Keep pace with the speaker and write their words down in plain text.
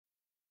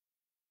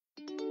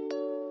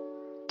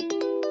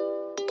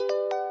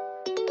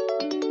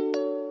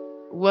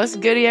What's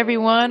goody,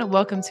 everyone?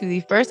 Welcome to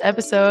the first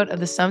episode of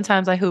the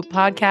Sometimes I Hoop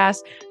podcast.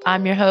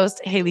 I'm your host,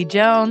 Haley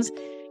Jones,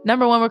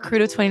 #1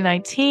 recruit of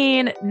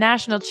 2019,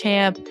 national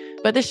champ.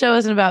 But this show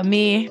isn't about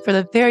me. For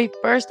the very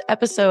first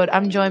episode,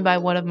 I'm joined by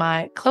one of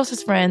my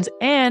closest friends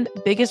and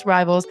biggest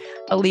rivals,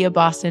 Aliyah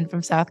Boston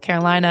from South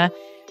Carolina.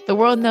 The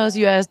world knows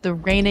you as the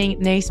reigning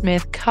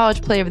Naismith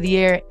College Player of the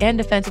Year and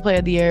Defensive Player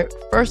of the Year,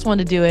 first one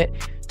to do it,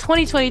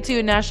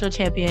 2022 national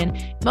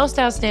champion, most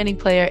outstanding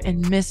player,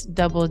 and Miss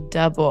Double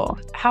Double.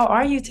 How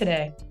are you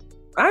today?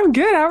 I'm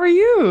good. How are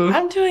you?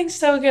 I'm doing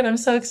so good. I'm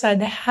so excited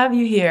to have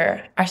you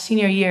here. Our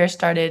senior year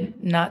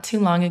started not too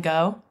long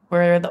ago.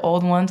 We're the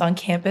old ones on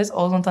campus,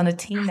 old ones on the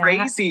team now.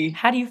 Crazy.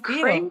 How do you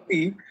feel?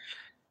 Crazy.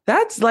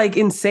 That's like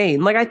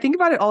insane. Like I think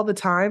about it all the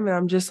time and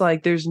I'm just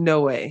like, there's no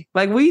way.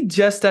 Like we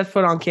just stepped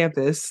foot on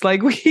campus.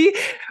 Like we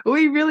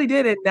really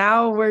did it.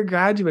 Now we're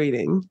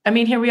graduating. I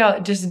mean, here we are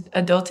just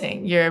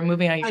adulting. You're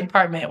moving out of your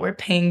apartment. We're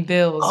paying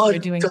bills. We're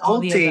doing all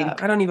the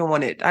above. I don't even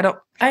want it.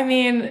 I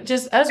mean,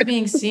 just us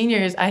being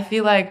seniors, I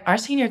feel like our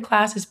senior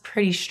class is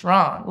pretty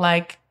strong.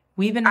 Like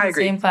we've been in the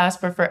same class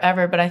for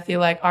forever, but I feel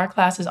like our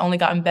class has only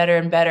gotten better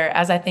and better.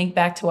 As I think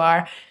back to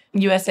our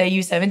USA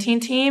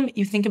U17 team,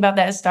 you think about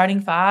that as starting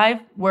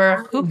five,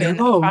 we're hooping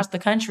across the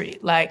country.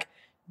 Like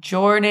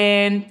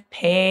Jordan,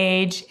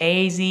 Paige,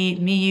 AZ,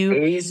 me, you,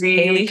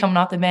 Haley coming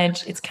off the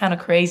bench. It's kind of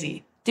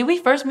crazy. Did we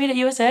first meet at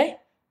USA?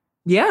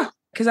 Yeah,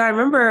 because I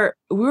remember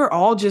we were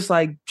all just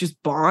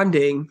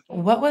bonding.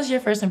 What was your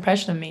first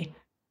impression of me?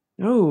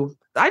 Oh,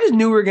 I just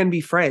knew we were going to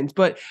be friends.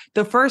 But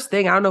the first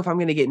thing, I don't know if I'm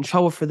going to get in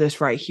trouble for this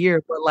right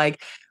here, but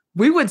like,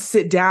 we would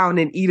sit down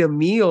and eat a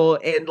meal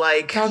and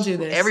like, don't do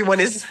this.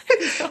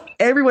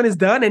 Everyone is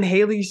done. And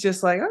Haley's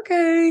just like,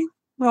 okay,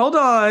 hold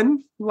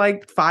on.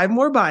 Like 5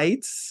 more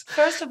bites.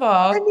 First of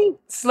all,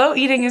 slow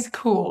eating is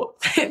cool.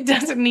 It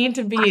doesn't need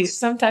to be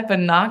some type of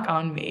knock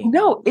on me.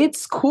 No,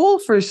 it's cool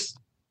for,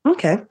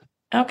 okay.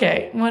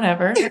 Okay,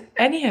 whatever.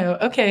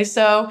 Anywho, okay,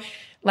 so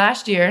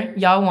last year,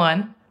 y'all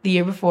won. The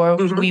year before,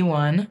 we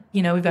won.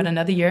 You know, we've got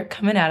another year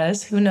coming at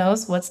us. Who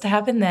knows what's to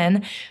happen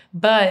then?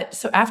 But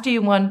so after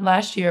you won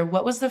last year,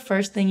 what was the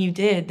first thing you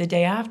did the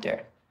day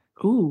after?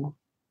 Ooh.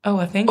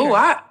 Oh, a finger. Oh,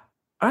 I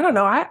don't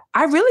know.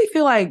 I really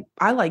feel like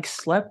I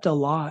slept a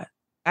lot.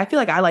 I feel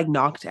like I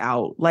knocked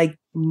out.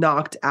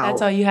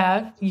 That's all you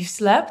have? You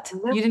slept?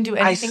 You didn't do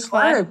anything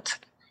fun?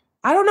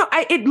 I don't know.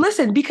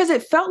 Listen, because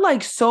it felt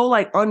like so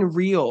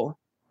unreal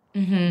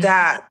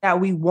that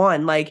we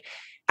won. Like,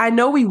 I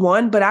know we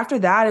won, but after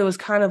that, it was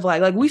kind of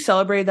like we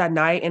celebrated that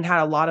night and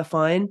had a lot of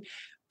fun,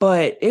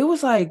 but it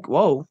was like,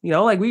 whoa,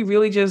 we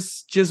really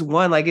just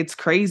won. Like, it's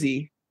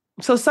crazy.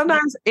 So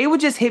sometimes it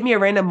would just hit me at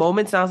random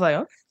moments and I was like,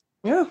 okay,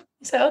 yeah.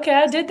 You said, okay,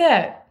 I did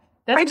that.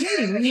 That's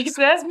me.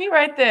 So that's me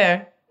right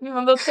there. My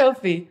little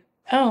trophy.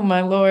 Oh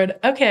my Lord.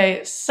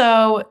 Okay.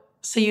 So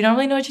you don't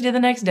really know what you did the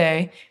next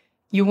day.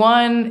 You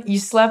won, you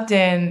slept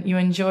in, you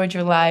enjoyed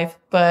your life,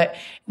 but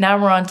now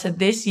we're on to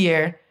this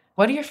year.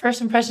 What are your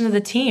first impressions of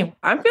the team?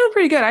 I'm feeling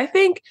pretty good. I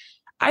think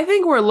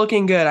we're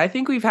looking good. I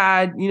think we've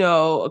had,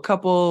 a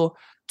couple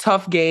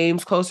tough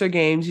games, closer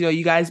games,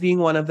 you guys being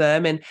one of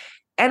them. And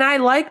I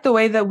like the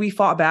way that we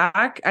fought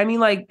back. I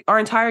mean, our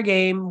entire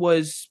game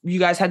was you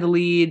guys had the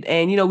lead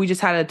and, we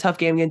just had a tough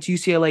game against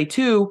UCLA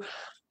too.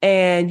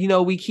 And,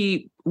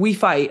 we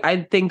fight.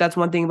 I think that's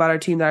one thing about our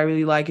team that I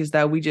really like is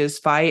that we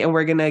just fight and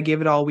we're going to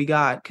give it all we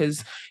got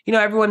because,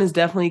 everyone is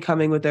definitely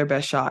coming with their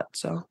best shot.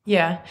 So,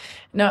 yeah,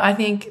 no, I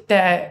think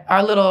that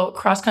our little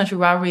cross country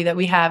rivalry that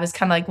we have is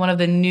kind of like one of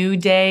the new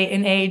day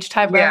and age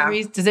type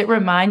rivalries. Does it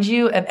remind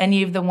you of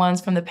any of the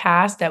ones from the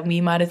past that we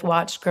might have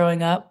watched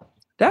growing up?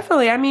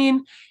 Definitely. I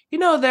mean,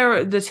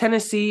 the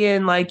Tennessee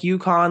and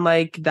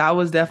UConn, that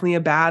was definitely a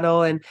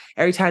battle. And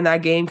every time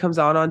that game comes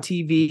on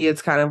TV,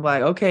 it's kind of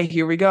like, okay,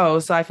 here we go.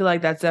 So I feel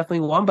like that's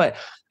definitely one, but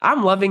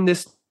I'm loving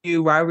this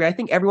new rivalry. I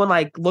think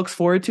everyone looks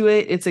forward to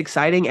it. It's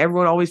exciting.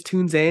 Everyone always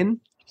tunes in.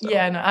 So.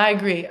 Yeah, no, I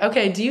agree.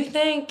 Okay. Do you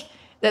think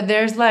that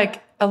there's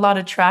a lot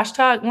of trash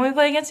talk when we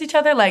play against each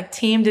other,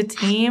 team to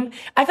team?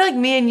 I feel like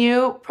me and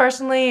you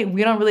personally,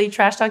 we don't really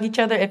trash talk each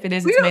other. If it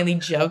is, it's mainly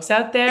jokes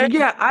out there.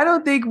 Yeah, I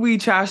don't think we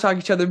trash talk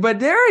each other, but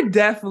there are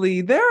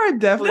definitely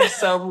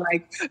some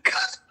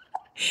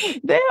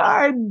there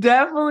are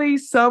definitely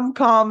some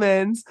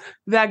comments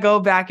that go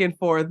back and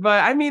forth.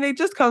 But I mean, it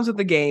just comes with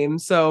the game.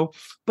 So,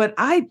 but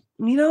I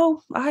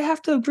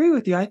have to agree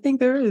with you. I think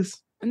there is.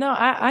 No,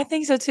 I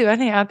think so too. I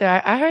think out there,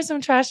 I heard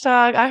some trash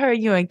talk. I heard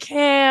you and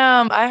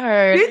Cam.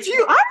 Did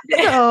you? I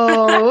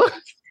know.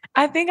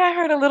 I think I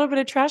heard a little bit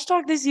of trash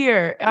talk this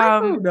year. I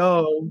don't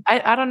know.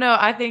 I don't know.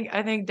 I think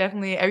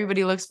definitely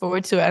everybody looks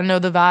forward to it. I know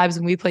the vibes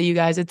when we play you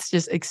guys. It's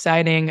just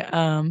exciting.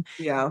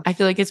 Yeah. I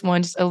feel like it's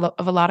one just of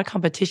a lot of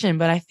competition,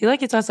 but I feel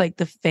like it's also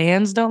the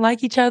fans don't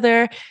like each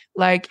other.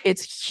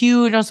 It's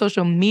huge on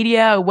social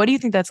media. What do you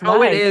think that's like?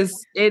 Oh, it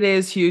is. It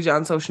is huge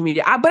on social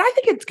media. But I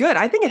think it's good.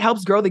 I think it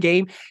helps grow the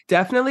game,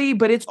 definitely.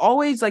 But it's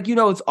always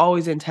it's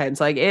always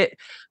intense.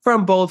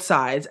 From both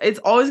sides. It's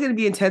always going to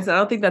be intense. And I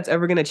don't think that's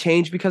ever going to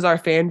change because our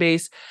fan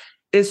base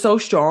is so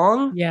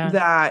strong Yeah.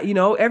 that, you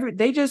know,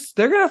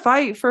 they're gonna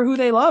fight for who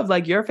they love.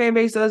 Like your fan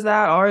base does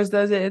that, ours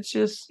does it. It's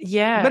just,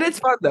 Yeah. but it's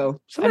fun though. I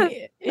Sometimes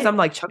mean, I'm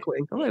like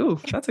chuckling. I'm like, ooh,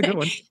 that's a good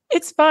one.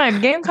 it's fun.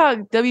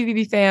 Gamecock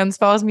WVB fans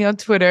follows me on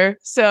Twitter,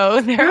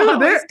 so they're Dude,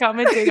 always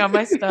commenting on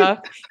my stuff.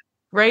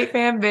 Great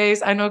fan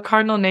base. I know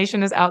Cardinal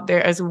Nation is out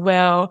there as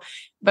well.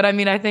 But I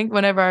mean, I think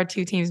whenever our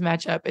two teams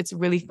match up, it's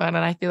really fun.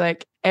 And I feel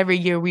like every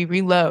year we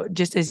reload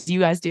just as you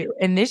guys do.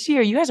 And this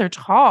year, you guys are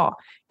tall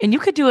and you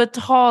could do a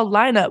tall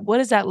lineup. What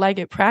is that like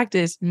at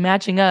practice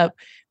matching up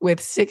with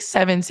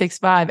 6'7",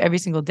 6'5" every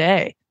single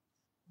day?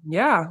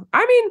 Yeah.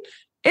 I mean,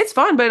 it's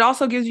fun, but it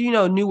also gives you, you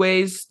know, new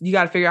ways. You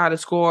got to figure out how to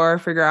score,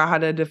 figure out how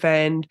to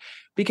defend,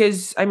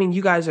 because I mean,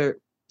 you guys are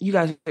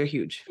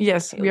huge.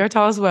 Yes, we are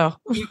tall as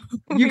well.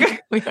 You guys,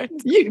 we are,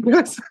 you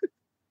guys,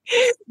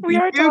 we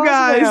are tall you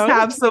guys as well.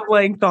 have some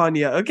length on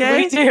you,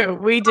 okay?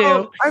 We do.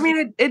 So, I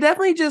mean, it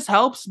definitely just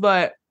helps,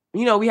 but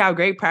you know, we have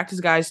great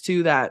practice guys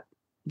too that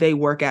they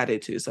work at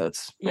it too, so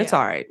it's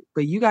all right.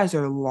 But you guys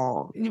are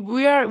long.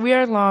 We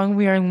are long.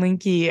 We are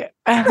linky.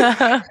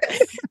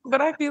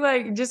 But I feel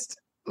like just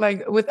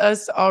like with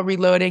us all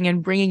reloading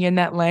and bringing in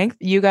that length,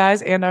 you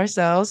guys and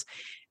ourselves,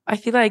 I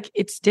feel like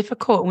it's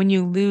difficult when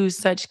you lose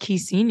such key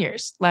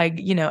seniors, like,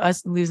 you know,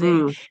 us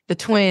losing the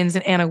twins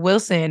and Anna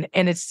Wilson.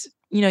 And it's,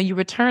 you know, you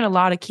return a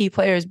lot of key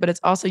players, but it's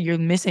also you're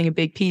missing a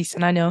big piece.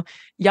 And I know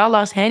y'all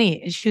lost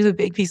Henny and she was a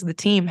big piece of the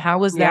team. How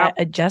was that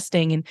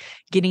adjusting and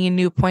getting a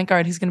new point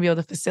guard who's going to be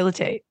able to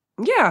facilitate?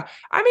 Yeah.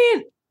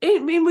 I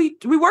mean,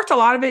 we worked a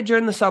lot of it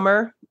during the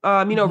summer.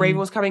 You know, Raven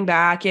was coming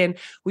back and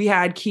we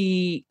had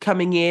Key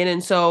coming in.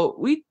 And so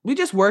we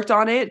just worked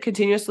on it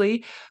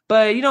continuously.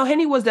 But, you know,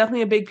 Henny was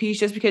definitely a big piece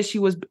just because she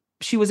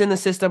was in the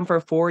system for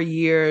 4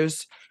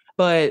 years.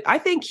 But I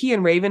think Key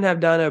and Raven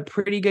have done a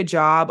pretty good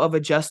job of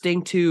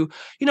adjusting to,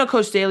 you know,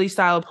 Coach Staley's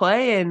style of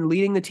play and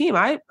leading the team.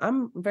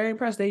 I'm very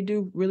impressed. They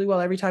do really well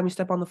every time you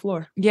step on the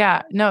floor.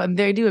 Yeah, no,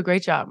 they do a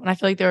great job. And I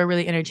feel like they're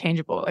really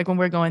interchangeable. Like when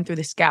we're going through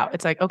the scout,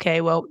 it's like, okay,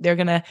 well,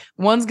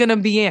 one's going to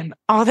be in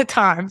all the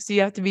time. So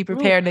you have to be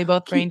prepared. They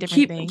both bring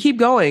different things. Keep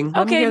going.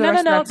 Okay,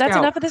 no. That's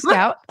enough of the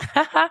scout.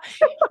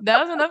 That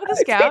was enough of the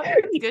scout.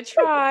 Good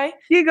try.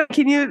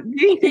 Can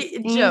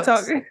you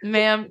talk?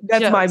 Ma'am.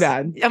 That's jokes. my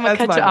bad. I'm going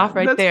to cut you off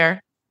right there.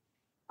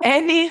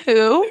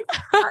 Anywho.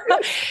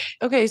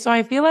 Okay, so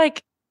I feel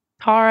like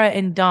Tara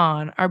and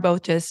Dawn are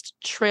both just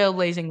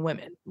trailblazing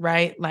women,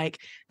 right? Like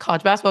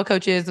college basketball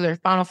coaches, they're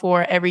Final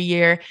Four every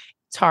year.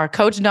 Tara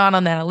coached Dawn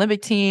on that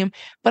Olympic team.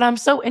 But I'm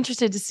so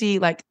interested to see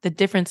like the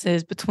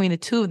differences between the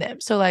two of them.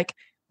 So like,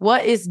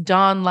 what is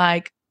Dawn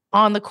like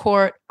on the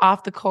court,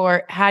 off the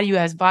court? How do you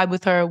guys vibe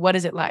with her? What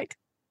is it like?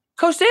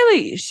 Coach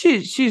Staley,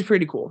 she's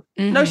pretty cool.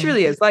 Mm-hmm. No, she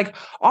really is. Like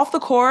off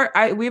the court,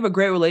 we have a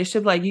great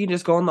relationship. Like you can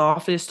just go in the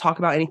office, talk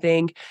about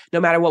anything,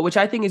 no matter what, which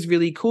I think is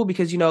really cool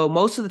because, you know,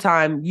 most of the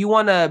time you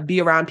want to be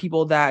around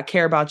people that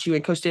care about you.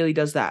 And Coach Staley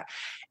does that.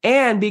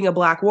 And being a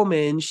Black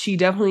woman,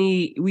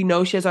 we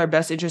know she has our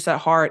best interests at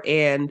heart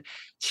and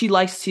she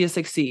likes to see us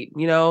succeed.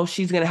 You know,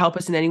 she's going to help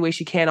us in any way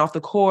she can off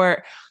the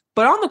court.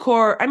 But on the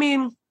court, I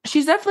mean,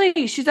 she's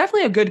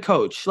definitely a good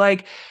coach.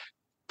 Like,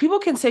 people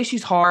can say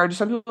she's hard.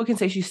 Some people can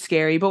say she's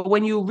scary. But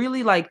when you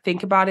really like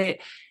think about it,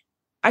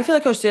 I feel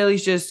like Coach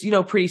Staley's just, you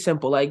know, pretty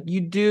simple. Like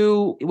you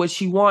do what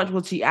she wants,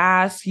 what she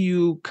asks,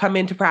 you come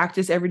into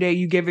practice every day,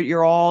 you give it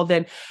your all,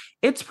 then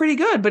it's pretty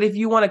good. But if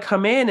you want to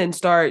come in and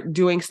start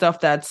doing stuff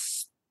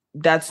that's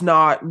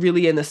not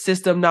really in the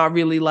system, not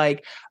really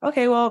like,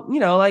 okay, well, you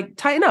know, like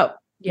tighten up.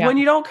 Yeah. When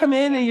you don't come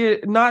in and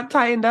you're not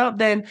tightened up,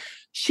 then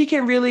she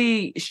can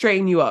really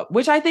straighten you up,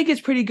 which I think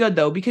is pretty good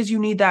though, because you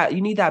need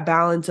that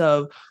balance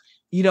of,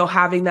 you know,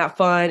 having that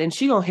fun. And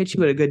she gonna hit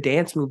you with a good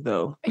dance move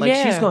though. Like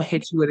she's gonna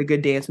hit you with a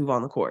good dance move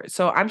on the court.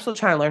 So I'm still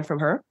trying to learn from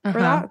her for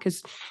that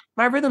because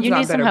my rhythm's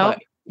not better. Help.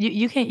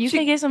 You can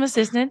get some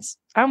assistance.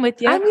 I'm with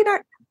you. I mean,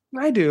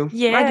 I do.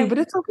 Yeah. I do, but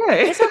it's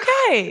okay. It's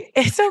okay.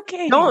 It's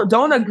okay.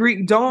 Don't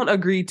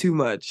agree too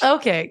much.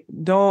 Okay.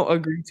 Don't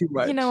agree too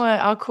much. You know what?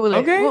 I'll cool it.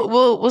 Okay.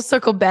 We'll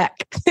circle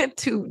back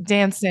to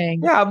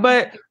dancing. Yeah,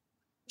 but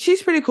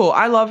she's pretty cool.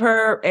 I love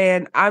her.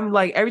 And I'm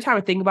like, every time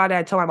I think about it,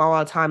 I tell my mom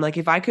all the time, like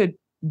if I could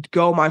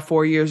go my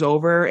 4 years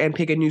over and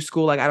pick a new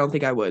school, like I don't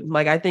think I would.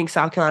 Like I think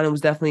South Carolina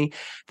was definitely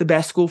the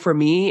best school for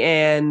me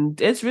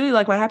and it's really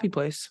like my happy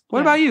place.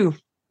 What about you?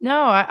 No,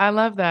 I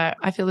love that.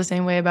 I feel the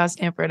same way about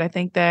Stanford. I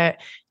think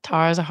that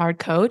Tara's a hard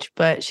coach,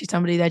 but she's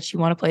somebody that you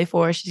want to play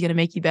for. She's going to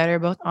make you better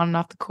both on and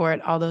off the court,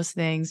 all those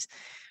things.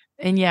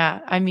 And yeah,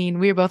 I mean,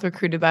 we were both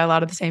recruited by a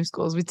lot of the same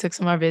schools. We took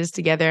some of our visits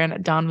together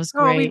and Dawn was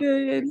great. Oh, we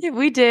did. Yeah,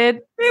 we did.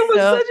 It was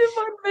such a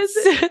fun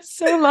visit.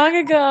 So long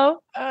ago.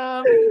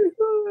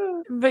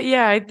 But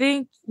yeah, I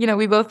think, you know,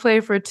 we both play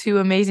for two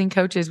amazing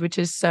coaches, which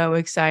is so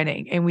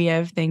exciting. And we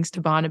have things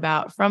to bond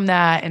about from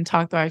that and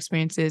talk through our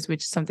experiences,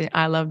 which is something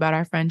I love about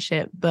our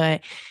friendship.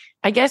 But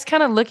I guess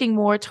kind of looking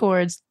more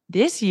towards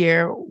this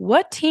year,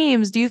 what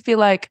teams do you feel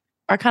like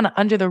are kind of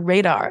under the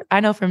radar? I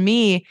know for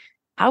me,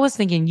 I was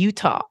thinking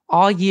Utah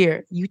all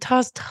year.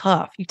 Utah's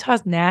tough.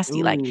 Utah's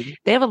nasty. Ooh. Like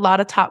they have a lot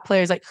of top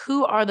players. Like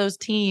who are those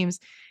teams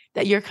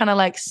that you're kind of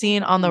like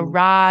seeing on the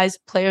rise,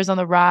 players on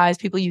the rise,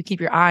 people you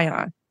keep your eye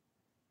on?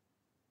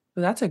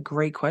 Well, that's a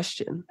great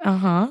question.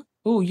 Uh-huh.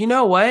 Oh, you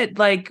know what?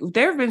 Like,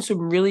 there have been some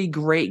really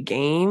great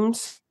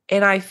games,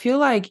 and I feel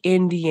like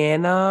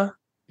Indiana,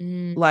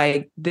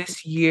 like,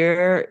 this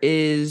year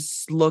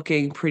is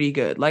looking pretty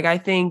good. Like, I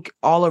think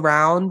all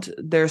around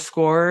their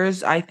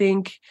scores, I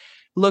think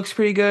looks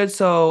pretty good.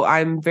 So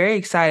I'm very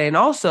excited. And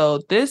also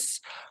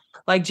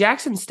like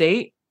Jackson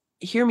State,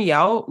 hear me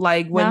out.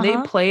 Like when they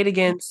played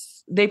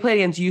against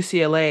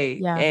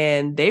UCLA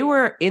and they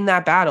were in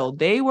that battle,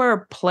 they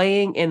were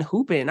playing and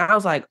hooping. I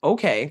was like,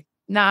 okay.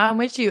 Nah, I'm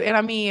with you. And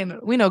I mean,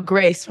 we know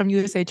Grace from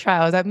USA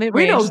Trials. That mid-range.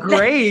 We know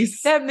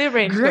Grace. That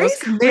mid-range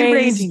Grace goes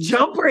crazy. Mid-range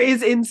jumper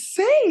is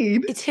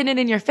insane. It's hidden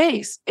in your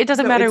face. It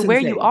doesn't matter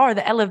where you are.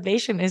 The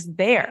elevation is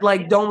there.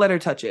 Like, don't let her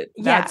touch it.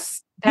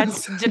 That's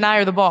deny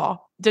her the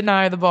ball.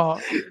 Deny her the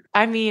ball.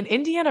 I mean,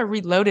 Indiana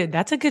reloaded.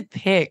 That's a good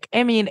pick.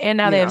 I mean, and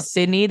now they have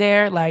Sydney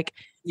there. Like,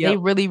 they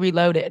really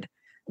reloaded.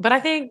 But I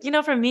think,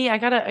 for me, I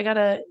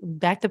gotta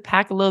back the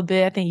pack a little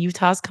bit. I think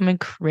Utah's coming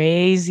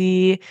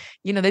crazy.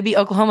 They beat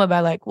Oklahoma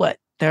by like what,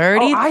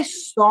 30? Oh, I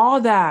saw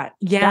that.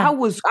 Yeah. I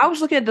was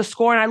looking at the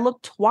score and I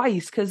looked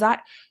twice because I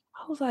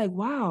was like,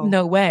 wow.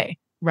 No way.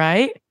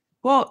 Right?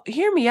 Well,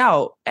 hear me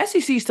out.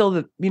 SEC is still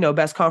the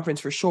best conference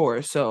for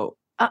sure. So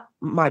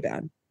my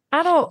bad.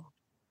 I don't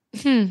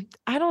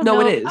No,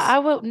 know. it is. I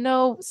will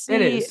no. See,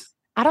 it is.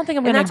 I don't think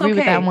I'm going to agree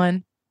with that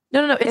one.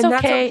 No. It's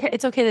okay.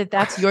 It's okay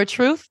that your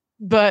truth,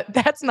 but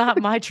that's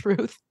not my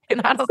truth.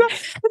 And I don't think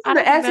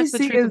that's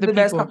the truth of the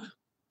best.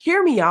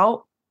 Hear me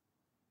out.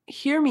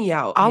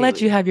 I'll let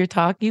you have your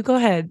talk. You go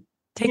ahead.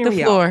 Take the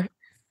floor.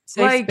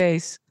 Safe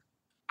space.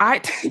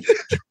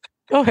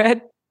 Go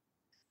ahead.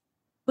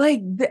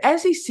 Like the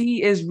SEC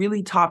is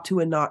really top 2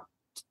 and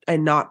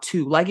not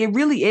 2. Like it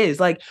really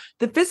is. Like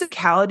the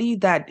physicality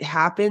that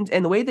happens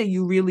and the way that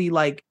you really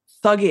like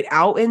thug it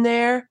out in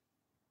there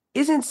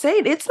is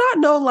insane. It's not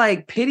no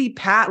like pity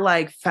pat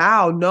like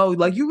foul. No,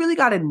 like you really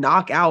got to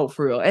knock out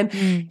for real.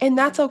 And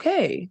that's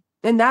okay.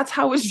 And that's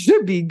how it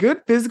should be.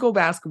 Good physical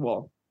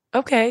basketball.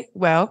 Okay.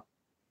 Well,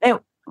 and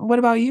what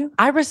about you?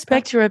 I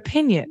respect your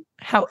opinion.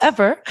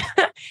 However,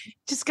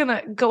 just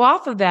gonna go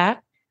off of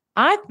that.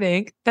 I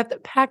think that the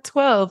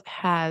Pac-12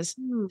 has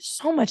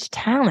so much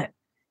talent.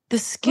 The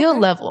skill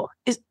level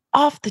is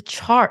off the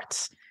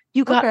charts.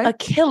 You got a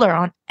killer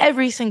on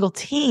every single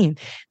team.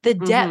 The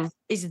depth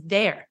is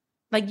there.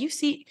 Like you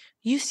see,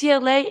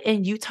 UCLA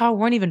and Utah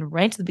weren't even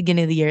ranked at the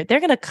beginning of the year. They're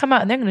going to come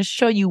out and they're going to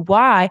show you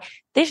why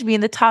they should be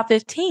in the top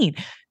 15.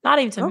 Not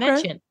even to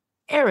mention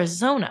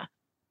Arizona,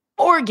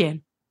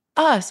 Oregon,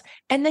 us.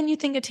 And then you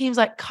think of teams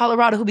like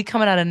Colorado who be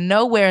coming out of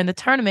nowhere in the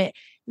tournament,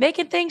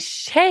 making things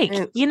shake.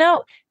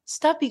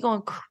 Stuff be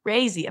going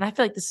crazy. And I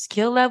feel like the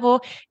skill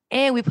level,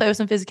 and we play with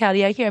some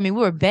physicality out here. I mean,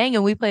 we were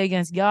banging. We play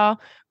against y'all.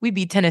 We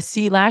beat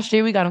Tennessee last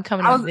year. We got them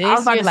coming out this year. I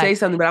was about to say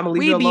something, but I'm going to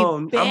leave it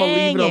alone. I'm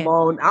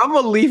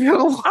going to leave it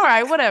alone. All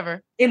right,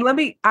 whatever.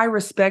 And I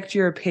respect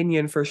your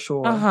opinion for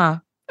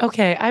sure.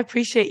 Okay, I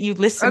appreciate you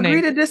listening.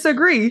 Agree to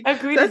disagree.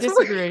 That's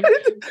what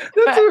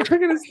we're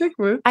going to stick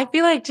with. I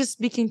feel like just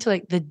speaking to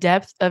like the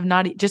depth of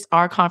not just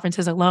our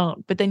conferences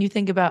alone, but then you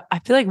think about, I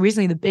feel like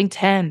recently the Big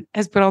Ten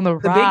has been on the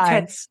rise.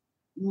 Big Ten.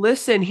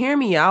 Listen, hear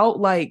me out.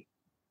 Like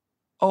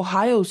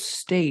Ohio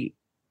State.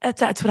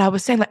 That's what I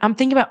was saying. Like I'm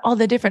thinking about all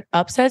the different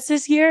upsets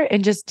this year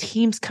and just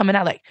teams coming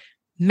out like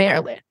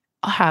Maryland,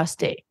 Ohio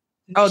State.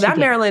 Oh, that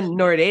Maryland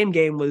Notre Dame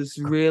game was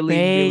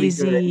really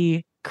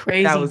good.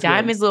 Crazy.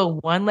 Diamond's little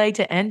one leg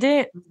to end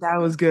it. That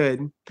was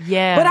good.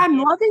 Yeah. But I'm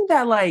loving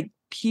that like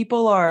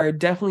people are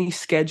definitely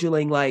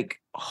scheduling like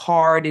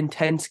hard,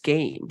 intense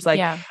games. Like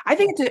I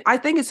think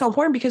it's so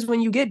important because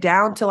when you get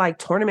down to like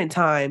tournament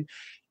time,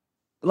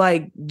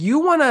 like you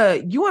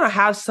wanna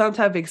have some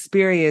type of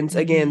experience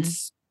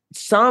against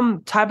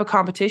some type of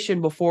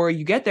competition before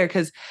you get there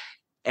because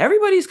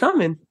everybody's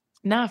coming.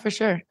 Nah, for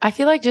sure. I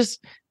feel like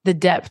just the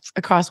depth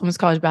across women's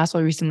college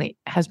basketball recently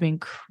has been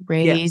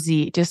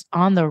crazy, just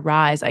on the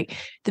rise. Like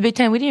the Big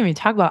Ten, we didn't even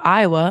talk about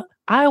Iowa.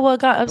 Iowa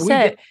got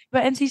upset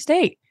by NC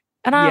State.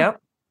 And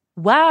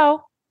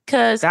wow,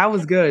 because that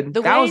was good.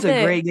 That was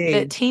a great game.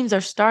 The teams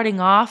are starting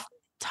off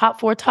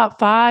top 4, top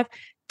 5.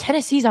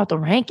 Tennessee's out the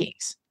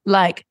rankings.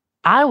 Like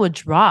Iowa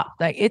dropped.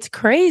 Like it's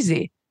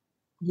crazy.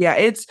 Yeah,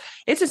 it's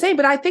insane.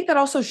 But I think that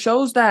also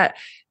shows that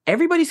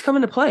everybody's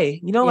coming to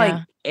play.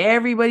 Like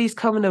everybody's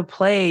coming to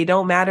play.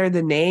 Don't matter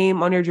the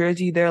name on your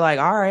jersey. They're like,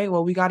 all right,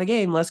 well, we got a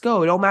game. Let's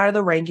go. It don't matter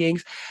the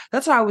rankings.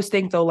 That's what I always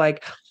think though.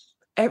 Like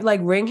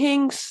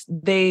rankings,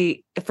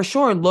 they for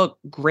sure look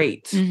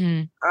great.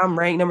 I'm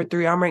ranked number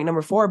 3. I'm ranked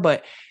number 4.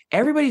 But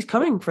everybody's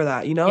coming for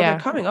that. They're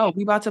coming. Oh,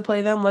 we about to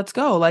play them. Let's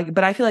go. Like,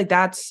 but I feel like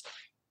that's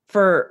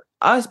for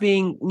us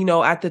being,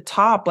 at the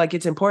top, like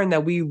it's important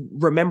that we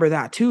remember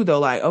that too, though.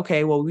 Like,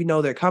 okay, well, we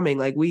know they're coming.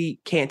 Like we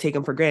can't take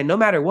them for granted, no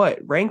matter what,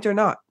 ranked or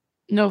not.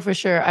 No, for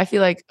sure. I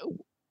feel like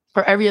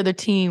for every other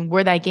team,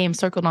 we're that game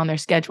circled on their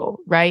schedule,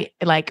 right?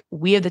 Like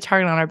we have the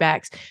target on our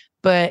backs,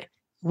 but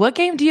What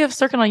game do you have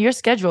circled on your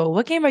schedule?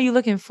 What game are you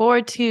looking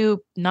forward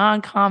to?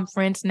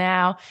 Non-conference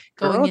now,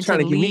 going Girl, into trying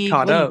the to get me league.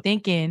 caught What are you up.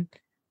 thinking?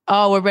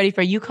 Oh, we're ready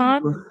for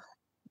UConn?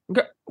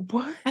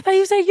 What? I thought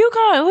you said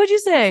UConn. What'd you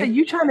I say? said,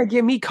 you trying to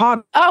get me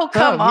caught Oh,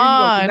 come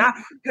up. on.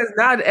 Because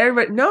not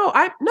everybody. No,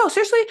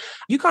 seriously,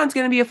 UConn's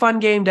going to be a fun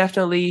game,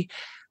 definitely.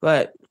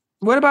 But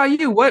what about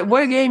you?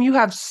 What game you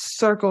have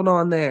circled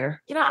on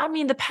there? I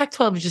mean, the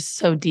Pac-12 is just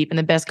so deep and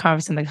the best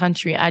conference in the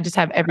country. I just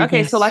have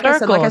everything Okay, so like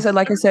circled. I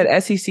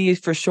said, SEC is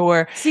for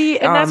sure. See,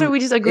 and that's where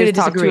we just agree to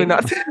disagree.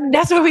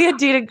 That's where we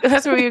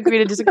agree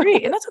to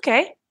disagree, and that's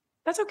okay.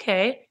 That's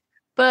okay.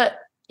 But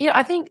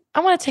I think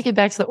I want to take it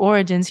back to the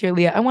origins here,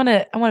 Leah. I want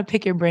to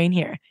pick your brain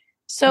here.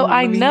 So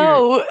I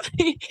know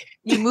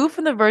you moved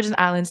from the Virgin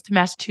Islands to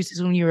Massachusetts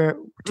when you were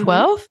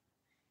 12. Mm-hmm.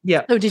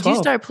 Yeah. So did 12.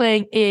 You start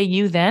playing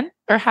AAU then?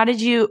 Or how did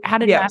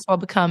basketball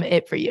become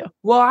it for you?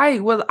 Well,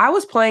 I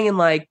was playing in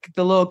like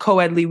the little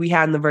co-ed league we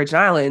had in the Virgin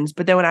Islands,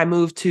 but then when I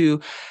moved to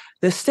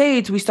the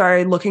States, we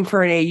started looking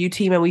for an AAU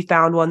team and we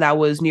found one that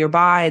was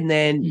nearby. And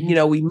then,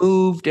 we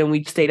moved and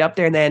we stayed up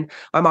there. And then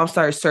my mom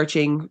started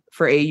searching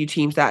for AAU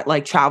teams that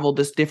like traveled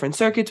to different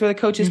circuits where the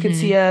coaches could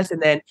see us.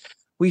 And then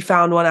we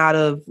found one out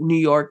of New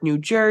York, New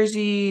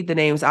Jersey. The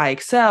name's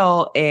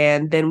IXL.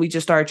 And then we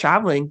just started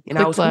traveling. And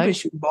I was hooping,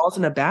 shooting balls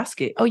in a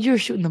basket. Oh, you were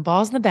shooting the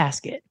balls in the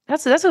basket.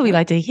 That's what we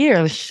like to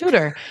hear, a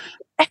shooter.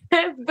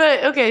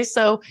 But okay,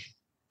 so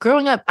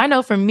growing up, I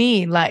know for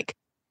me, like,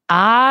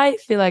 I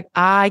feel like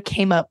I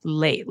came up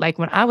late. Like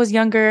when I was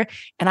younger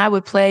and I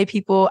would play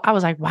people, I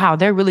was like, wow,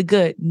 they're really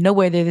good. No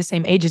way they're the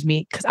same age as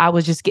me because I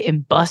was just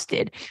getting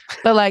busted.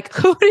 But like,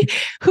 who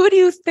do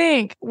you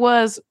think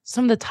was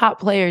some of the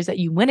top players that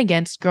you went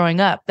against growing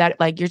up that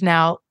like you're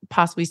now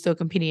possibly still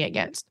competing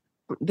against?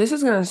 This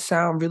is going to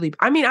sound really,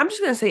 I'm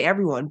just going to say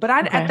everyone. But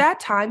at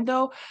that time,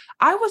 though,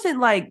 I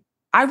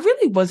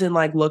really wasn't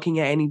like looking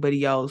at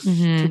anybody else,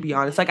 to be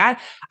honest. Like I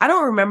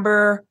don't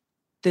remember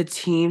the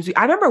teams.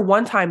 I remember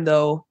one time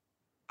though,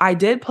 I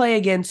did play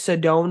against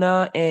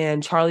Sedona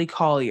and Charlie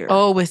Collier.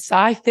 Oh, with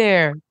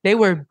Cyther. They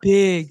were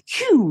big.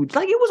 Huge.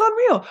 Like it was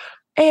unreal.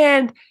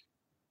 And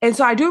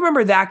so I do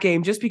remember that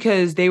game just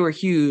because they were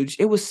huge.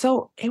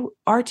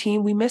 Our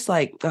team, we missed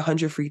like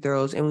 100 free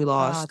throws and we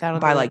lost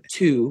by like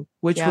 2,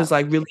 which was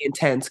like really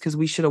intense because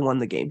we should have won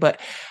the game. But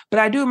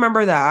I do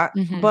remember that.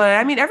 But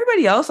I mean,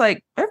 everybody else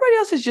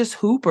is just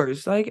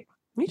hoopers. Like,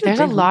 there's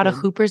a lot of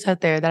hoopers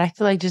out there that I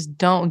feel like just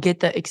don't get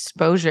the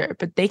exposure,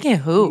 but they can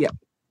hoop. Yeah,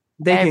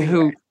 they can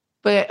hoop.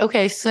 But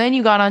okay, so then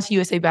you got onto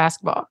USA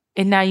basketball,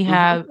 and now you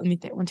have let me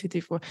think 1, 2,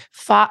 3, 4,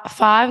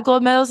 5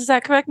 gold medals. Is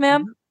that correct,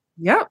 ma'am?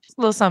 Yep. Just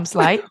a little something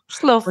slight,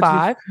 just a little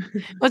 5.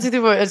 1, 2, 3,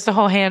 4. It's a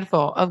whole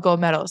handful of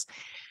gold medals.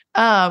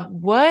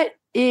 What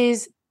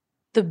is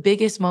the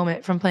biggest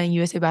moment from playing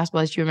USA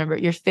basketball that you remember?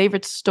 Your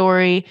favorite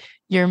story,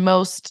 your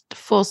most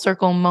full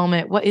circle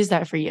moment. What is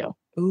that for you?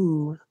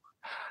 Ooh.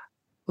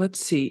 Let's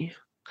see.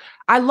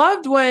 I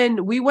loved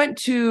when we went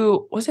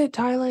to, was it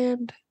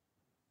Thailand?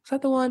 Was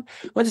that the one?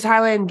 Went to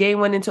Thailand, game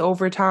went into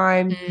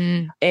overtime,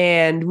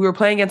 and we were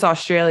playing against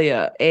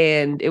Australia,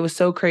 and it was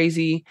so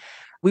crazy.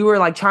 We were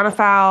like trying to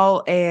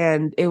foul,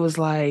 and it was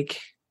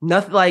like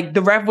nothing, like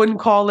the ref wouldn't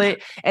call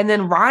it. And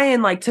then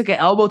Ryan like took an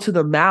elbow to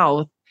the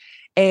mouth,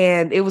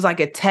 and it was like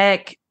a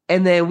tech.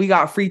 And then we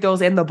got free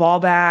throws and the ball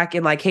back.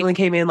 And like Caitlin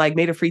came in, like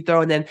made a free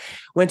throw and then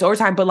went to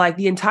overtime. But like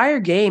the entire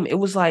game, it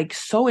was like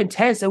so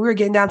intense. And we were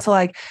getting down to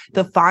like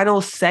the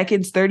final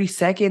seconds, 30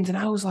 seconds. And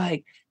I was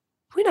like,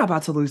 we're not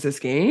about to lose this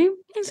game.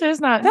 It's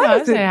not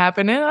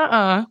happening.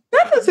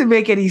 That doesn't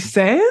make any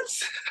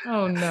sense.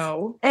 Oh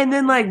no. And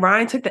then like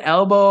Ryan took the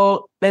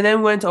elbow and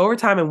then went to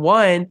overtime and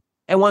won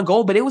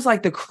goal. But it was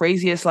like the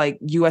craziest like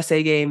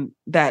USA game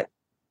that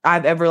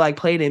I've ever like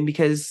played in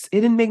because it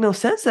didn't make no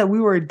sense that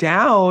we were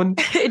down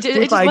it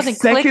with like seconds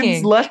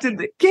clicking. left in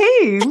the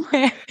game.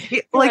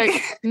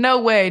 like no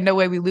way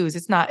we lose.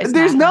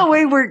 There's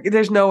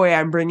no way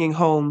I'm bringing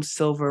home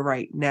silver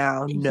right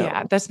now. No.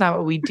 Yeah, that's not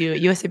what we do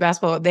at USA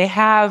basketball. They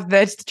have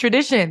that's the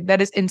tradition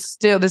that is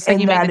instilled the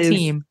second you make the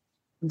team.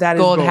 That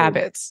gold is gold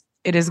habits.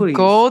 It is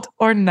gold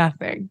or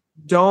nothing.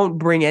 Don't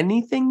bring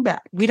anything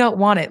back. We don't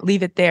want it.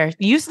 Leave it there.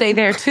 You stay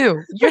there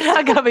too. You're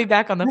not coming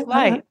back on the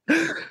flight.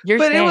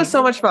 It was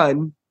so much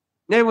fun.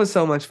 It was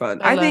so much fun.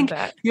 I think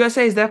that.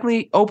 USA has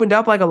definitely opened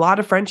up like a lot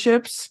of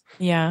friendships.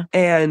 Yeah.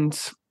 And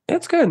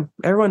it's good.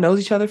 Everyone knows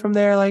each other from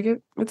there. Like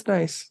it's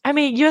nice. I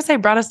mean, USA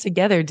brought us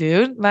together,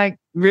 dude. Like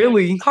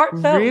really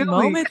heartfelt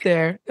moment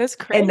there. That's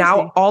crazy. And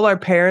now all our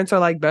parents are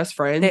like best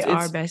friends. They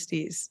are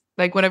besties.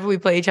 Like whenever we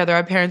play each other,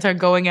 our parents are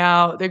going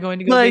out. They're going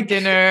to go get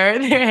dinner.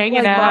 They're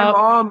hanging out. My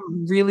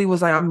mom really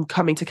was like, "I'm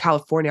coming to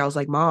California." I was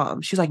like,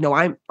 "Mom." She's like, "No,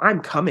 I'm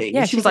coming."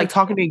 Yeah, she was like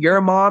talking to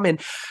your mom and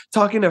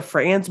talking to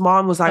Fran's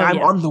mom. Was like, "I'm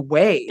on the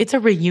way." It's a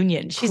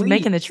reunion. She's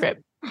making the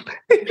trip.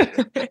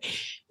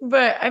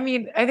 But I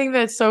mean, I think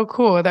that's so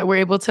cool that we're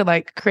able to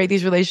like create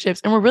these relationships,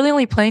 and we're really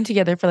only playing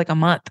together for like a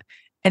month,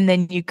 and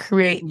then you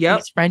create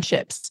these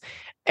friendships,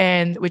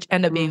 and which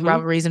end up being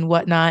rivalries and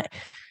whatnot.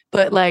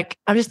 But like,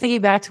 I'm just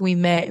thinking back to when we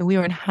met and we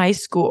were in high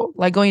school,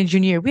 like going to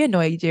junior year. We had no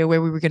idea where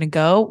we were going to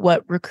go,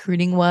 what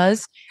recruiting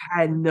was.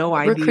 I had no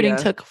Recruiting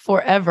idea. took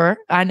forever.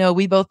 I know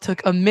we both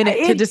took a minute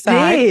to It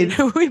decide.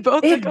 did. We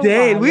both took It a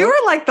did. We while.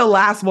 were like the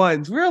last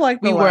ones. We were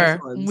like the We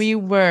last were. ones. We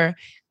were.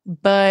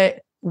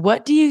 But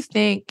what do you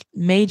think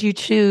made you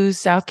choose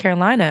South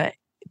Carolina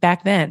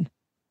back then?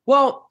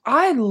 Well,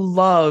 I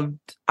loved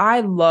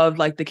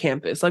like the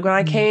campus. Like when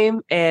I Mhm.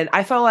 came and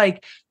I felt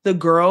like the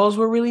girls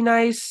were really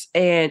nice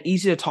and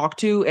easy to talk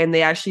to and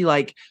they actually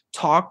like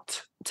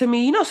talked to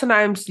me. You know,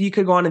 sometimes you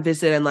could go on a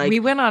visit and We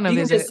like went on a you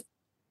can visit. just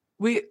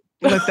we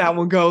let that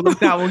one go. Let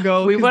that one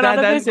go. We Cause went on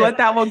a that's visit. let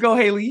that one go,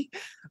 Haley.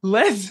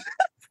 Let's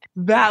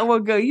that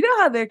one go. You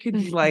know how there could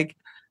be like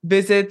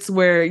visits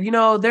where, you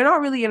know, they're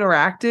not really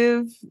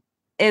interactive.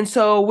 And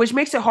so, which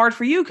makes it hard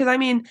for you. Cause I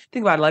mean,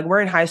 think about it. Like, we're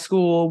in high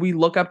school, we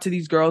look up to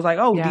these girls, like,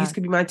 oh, these Yeah.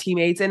 could be my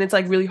teammates. And it's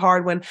like really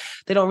hard when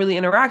they don't really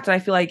interact. And I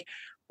feel like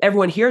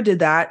everyone here did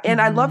that.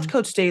 And I loved Mhm.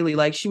 Coach Staley.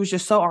 Like, she was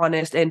just so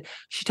honest. And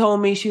she told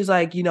me, she was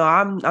like, you know,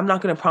 I'm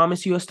not gonna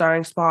promise you a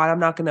starting spot. I'm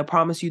not gonna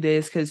promise you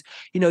this because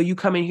you know, you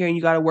come in here and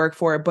you gotta work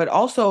for it. But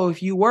also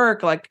if you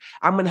work, like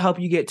I'm gonna help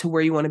you get to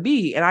where you want to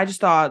be. And I just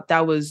thought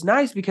that was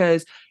nice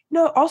because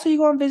no, also you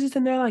go on visits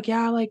and they're like,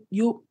 yeah, like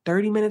you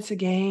 30 minutes a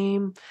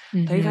game,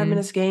 35 Mhm.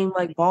 minutes a game,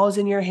 like balls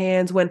in your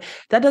hands when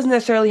that doesn't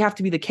necessarily have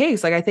to be the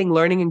case. Like I think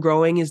learning and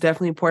growing is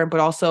definitely important, but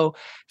also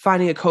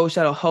finding a coach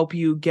that'll help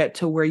you get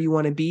to where you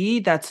want to be.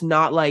 That's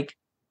not like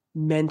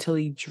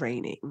mentally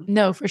draining.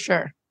 No, for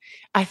sure.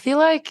 I feel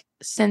like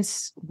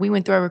since we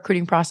went through our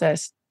recruiting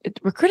process,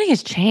 recruiting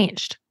has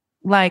changed.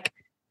 Like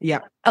Yeah,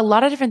 a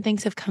lot of different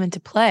things have come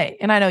into play.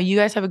 And I know you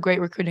guys have a great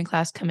recruiting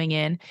class coming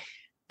in,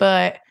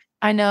 but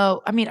I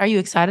know, I mean, are you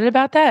excited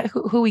about that?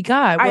 Who we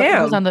got? I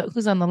am. Who's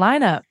on the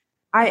lineup?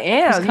 I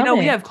Who's am. You know, we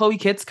coming? have Chloe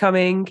Kitts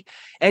coming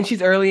and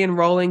she's early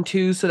enrolling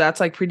too. So that's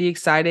like pretty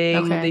exciting.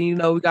 Okay. Then, you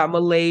know, we got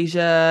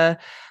Malaysia,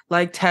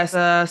 like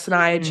Tessa,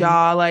 Sanaya Mhm.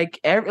 Jaw, like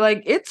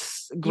like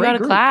it's a You got great a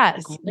group.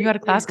 class. You got a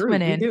class Great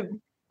coming group. We in.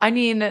 do. I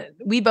mean,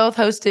 we both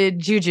hosted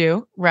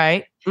Juju,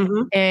 right?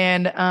 Hmm.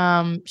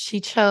 And she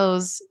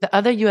chose the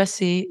other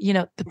USC, you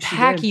know, the She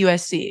pack did.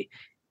 USC.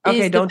 Okay,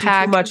 Is the don't do too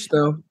pack much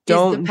though. is the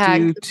Don't pack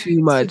do too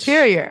much.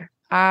 superior?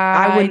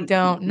 I I wouldn't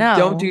don't don't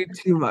know. do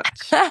too much.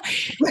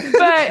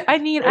 But I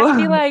mean, I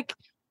feel like,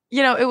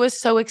 you know, it was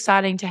so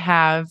exciting to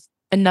have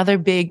another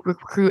big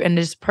recruit and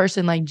this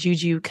person like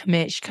Juju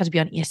commit. She comes to be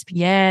on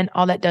ESPN.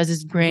 All that does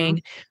is Mhm.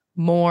 bring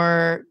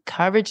more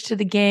coverage to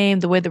the game,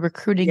 the way the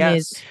recruiting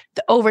is, Yes.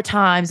 the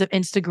overtimes of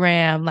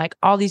Instagram, like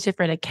all these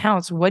different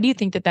accounts. What do you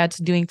think that that's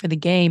doing for the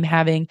game,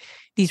 having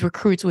these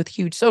recruits with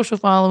huge social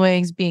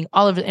followings, being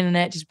all over the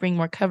internet, just bring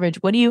more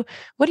coverage? What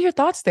are your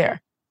thoughts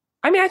there?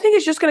 I mean, I think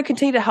it's just going to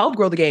continue to help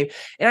grow the game.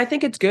 And I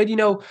think it's good. You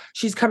know,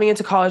 she's coming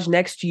into college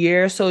next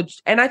year. So,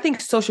 and I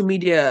think social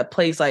media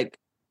plays like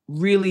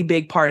really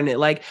big part in it.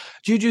 Like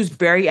Juju's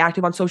very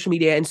active on social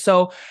media and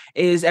so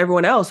is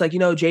everyone else. Like, you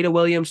know, Jada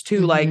Williams too.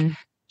 Like Mhm.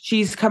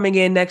 she's coming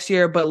in next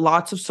year, but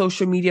lots of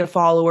social media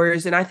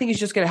followers. And I think it's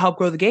just going to help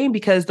grow the game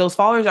because those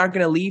followers aren't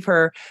going to leave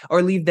her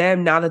or leave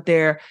them now that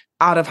they're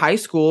out of high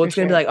school. For It's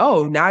going to be sure. like,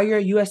 oh, now you're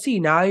at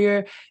USC. Now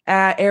you're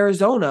at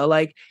Arizona.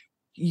 Like,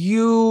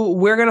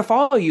 we're gonna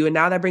follow you. And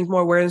now that brings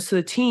more awareness to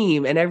the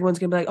team. And everyone's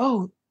gonna be like,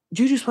 oh,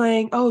 Juju's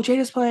playing, oh,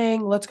 Jada's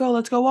playing, let's go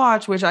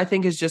watch, which I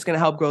think is just gonna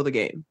help grow the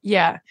game.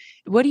 Yeah.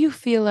 What do you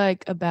feel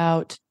like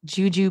about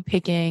Juju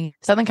picking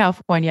Southern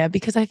California?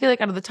 Because I feel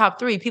like out of the top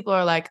three, people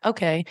are like,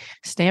 okay,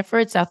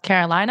 Stanford, South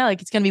Carolina,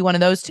 like it's going to be one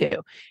of those two.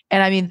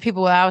 And I mean,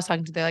 people I was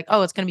talking to, they're like,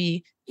 oh, it's going to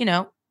be, you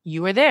know,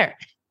 you were there.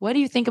 What do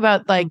you think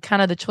about like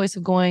kind of the choice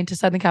of going to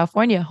Southern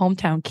California,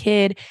 hometown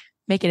kid,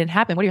 making it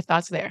happen? What are your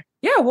thoughts there?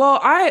 Yeah, well,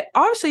 I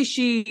obviously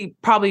she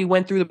probably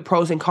went through the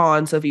pros and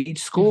cons of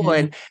each school Mhm.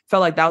 and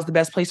felt like that was the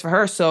best place for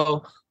her.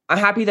 So I'm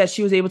happy that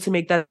she was able to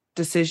make that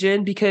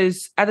decision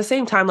because at the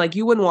same time, like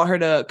you wouldn't want her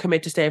to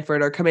commit to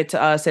Stanford or commit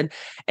to us and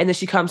then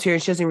she comes here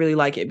and she doesn't really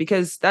like it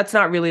because that's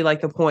not really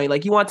like the point.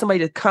 Like you want somebody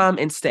to come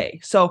and stay.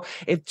 So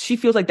if she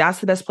feels like that's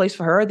the best place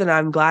for her, then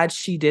I'm glad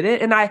she did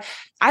it. And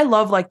I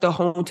love like the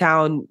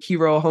hometown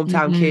hero,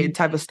 hometown Mhm. kid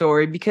type of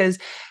story because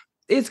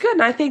it's good.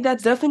 And I think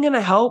that's definitely going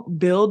to help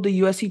build the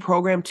USC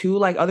program too.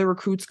 Like other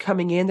recruits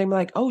coming in, they're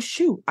like, oh,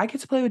 shoot, I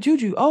get to play with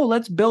Juju. Oh,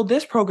 let's build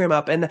this program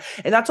up. And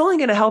that's only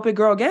going to help it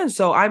grow again.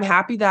 So I'm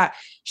happy that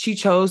she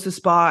chose the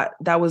spot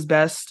that was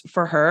best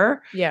for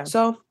her. Yeah.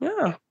 So,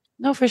 yeah.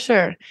 No, for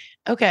sure.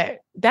 Okay.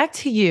 Back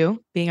to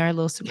you being our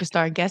little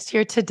superstar guest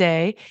here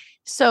today.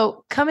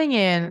 So coming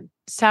in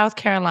South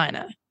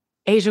Carolina,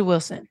 Asia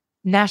Wilson,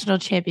 national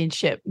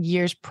championship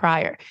years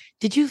prior.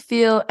 Did you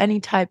feel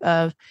any type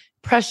of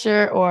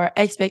pressure or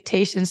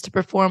expectations to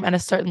perform at a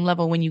certain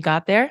level when you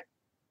got there?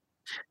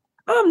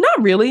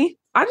 Not really.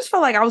 I just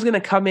felt like I was gonna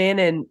come in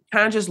and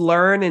kind of just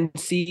learn and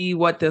see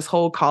what this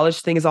whole college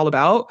thing is all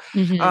about.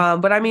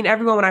 Mhm. But I mean,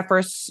 everyone when I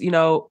first, you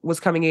know, was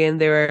coming in,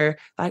 they were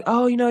like,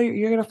 "Oh, you know,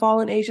 you're gonna follow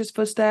in Asia's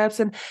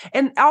footsteps,"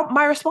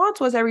 my response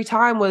was every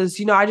time was,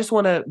 you know, I just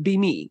want to be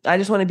me. I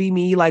just want to be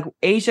me. Like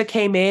Asia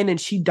came in and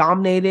she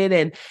dominated,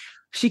 and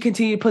she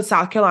continued to put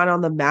South Carolina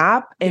on the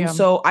map. And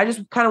so I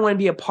just kind of want to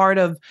be a part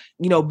of,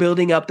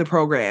 building up the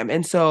program.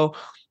 And so,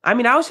 I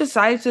mean, I was just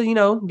excited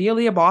to, be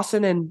Aliyah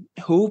Boston and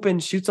hoop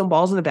and shoot some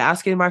balls in the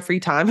basket in my free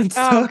time and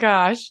stuff. Oh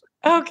gosh.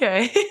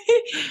 Okay.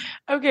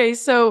 Okay.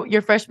 So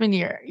your freshman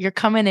year, you're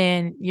coming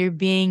in, you're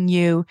being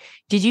you.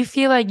 Did you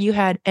feel like you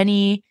had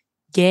any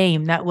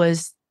game that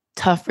was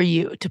tough for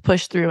you to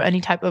push through? Any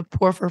type of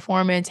poor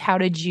performance? How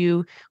did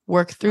you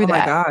work through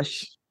that? Oh my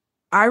gosh.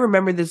 I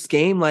remember this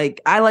game.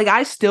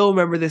 I still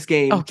remember this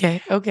game.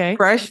 Okay. Okay.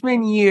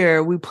 Freshman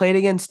year, we played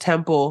against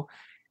Temple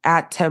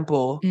at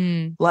Temple.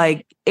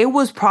 It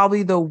was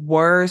probably the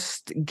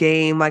worst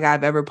game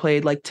I've ever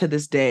played to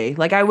this day.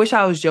 I wish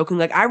I was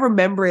joking. I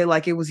remember it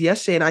like it was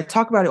yesterday and I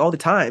talk about it all the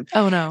time.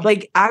 Oh no.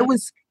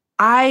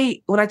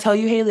 When I tell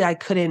you, Haley, I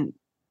couldn't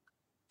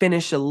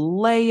finish a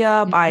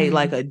layup. I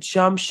a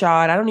jump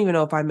shot. I don't even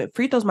know if I meant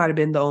free throws might have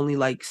been the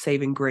only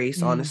saving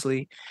grace,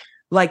 honestly.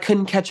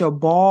 Couldn't catch a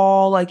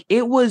ball.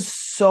 It was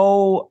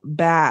so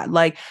bad.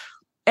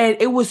 And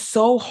it was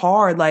so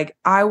hard.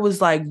 I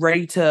was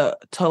ready to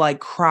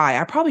cry.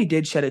 I probably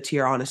did shed a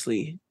tear,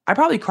 honestly. I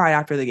probably cried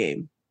after the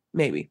game.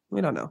 Maybe.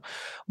 We don't know.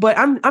 But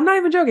I'm not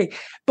even joking.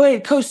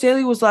 But Coach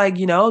Staley was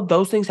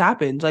those things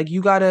happen.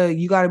 You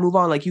gotta move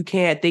on. You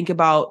can't think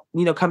about,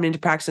 coming into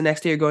practice the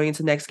next day or going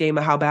into the next game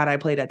of how bad I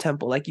played at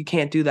Temple. You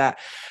can't do that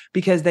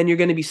because then you're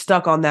gonna be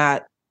stuck on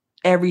that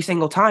every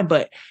single time.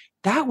 But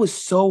that was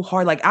so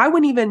hard. I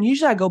wouldn't even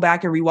usually I go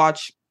back and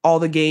rewatch all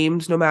the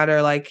games, no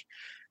matter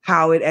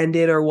how it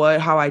ended or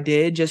how I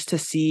did, just to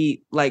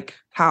see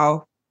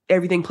how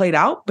everything played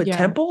out. But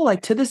Temple,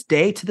 to this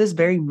day, to this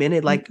very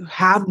minute,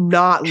 have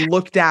not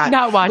looked at,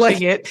 not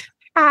watching it.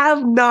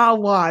 Have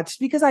not watched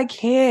because I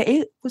can't.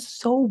 It was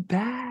so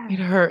bad. It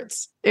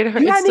hurts. It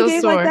hurts. You had it's any so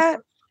game sore. like that?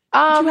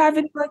 Did you have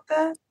any like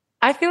that?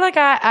 I feel like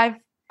I've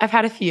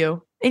had a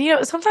few.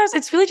 And sometimes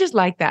it's really just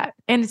like that.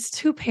 And it's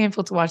too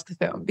painful to watch the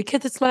film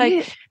because it's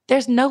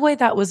there's no way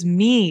that was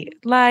me.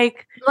 Where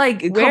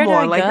come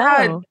on,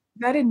 go?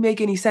 That didn't make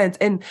any sense.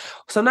 And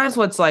sometimes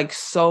what's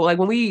so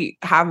when we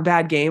have a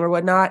bad game or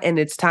whatnot, and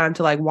it's time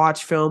to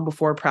watch film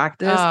before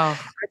practice, I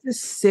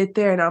just sit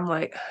there and I'm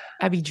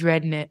I'd be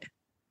dreading it.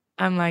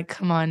 I'm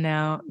come on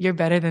now, you're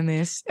better than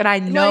this. And I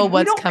know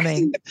what's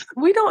coming.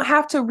 We don't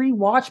have to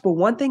rewatch, but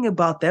one thing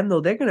about them though,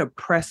 they're going to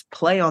press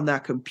play on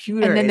that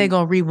computer. And then they're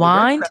going to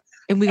rewind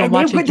and we're going to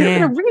watch again.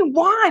 They're going to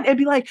rewind and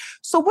be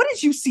so what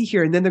did you see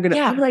here? And then they're going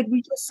to be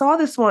we just saw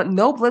this one.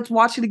 Nope, let's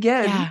watch it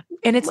again. Yeah.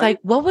 And it's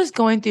what was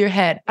going through your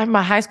head? I'm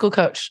my high school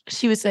coach.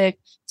 She would say,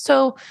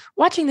 so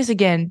watching this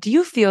again, do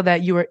you feel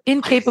that you were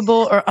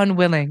incapable or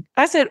unwilling?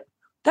 I said,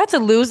 that's a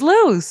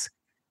lose-lose.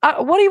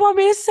 What do you want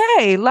me to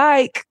say?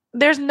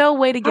 There's no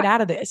way to get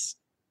out of this.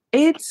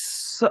 It's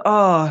so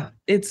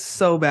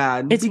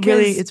bad.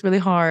 It's really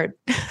hard.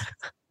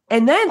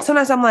 And then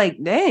sometimes I'm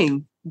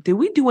dang, did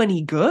we do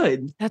any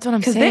good? That's what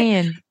I'm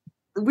saying.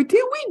 Did we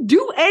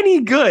do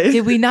any good?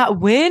 Did we not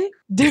win?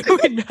 Did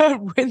we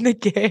not win the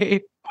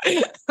game?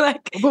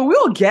 But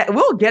we'll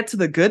get to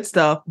the good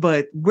stuff,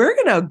 but we're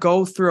gonna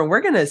go through and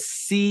we're gonna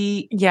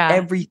see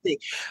everything.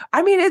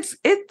 I mean,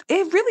 it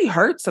really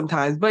hurts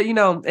sometimes, but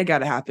it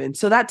gotta happen.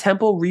 So that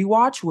Temple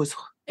rewatch was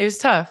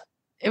tough.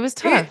 It was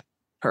tough. It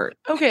hurt.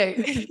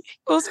 Okay.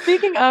 Well,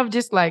 speaking of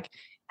just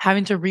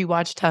having to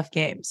rewatch tough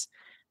games,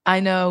 I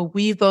know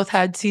we've both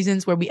had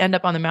seasons where we end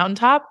up on the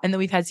mountaintop, and then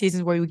we've had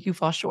seasons where we do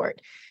fall short.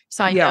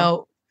 So I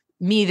know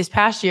me this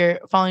past year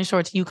falling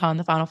short to UConn in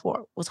the Final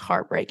Four was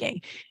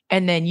heartbreaking.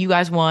 And then you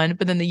guys won,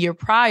 but then the year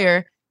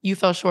prior, you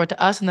fell short to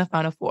us in the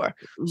Final Four.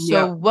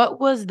 So what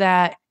was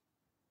that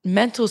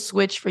mental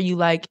switch for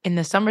you in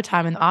the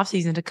summertime and the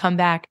offseason to come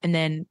back and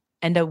then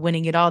end up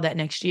winning it all that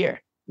next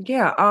year?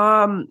 Yeah,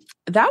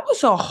 that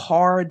was a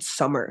hard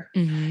summer.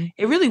 Mm-hmm.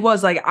 It really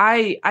was.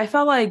 I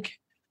felt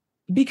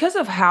because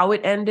of how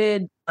it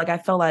ended, I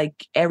felt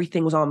like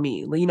everything was on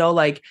me.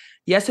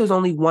 Yes, it was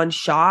only one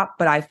shot,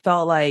 but I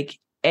felt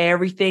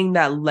everything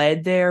that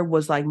led there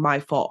was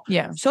my fault.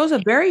 Yeah. So it was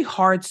a very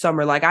hard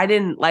summer.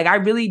 I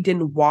really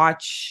didn't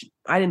watch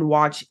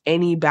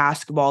any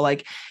basketball.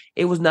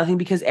 It was nothing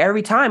because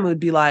every time it would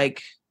be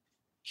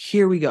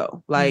here we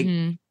go.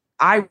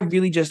 I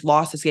really just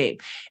lost this game.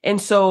 And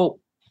so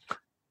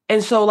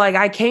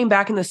I came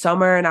back in the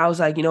summer and I was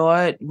you know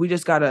what? We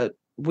just gotta,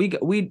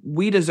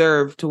 we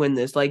deserve to win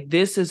this.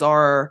 This is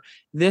our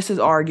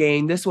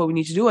game. This is what we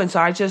need to do. And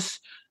so I just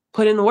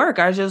put in the work.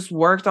 I just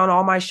worked on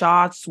all my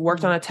shots,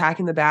 worked on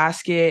attacking the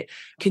basket,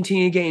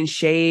 continued to get in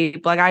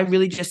shape. I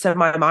really just set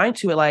my mind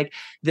to it.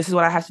 This is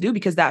what I have to do,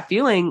 because that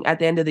feeling at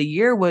the end of the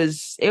year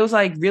was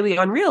really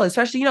unreal,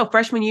 especially,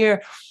 freshman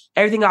year,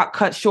 everything got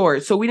cut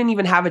short. So we didn't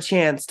even have a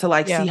chance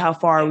to see how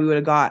far we would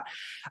have got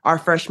our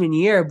freshman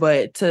year.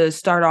 But to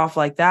start off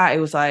like that, it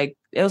was a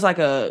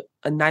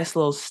nice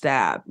little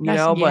stab,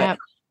 but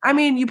I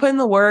mean, you put in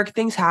the work,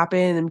 things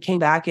happen, and came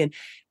back, and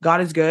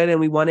God is good, and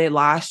we won it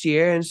last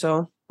year. And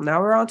so now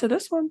we're on to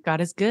this one.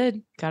 God is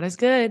good. God is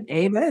good.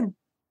 Amen.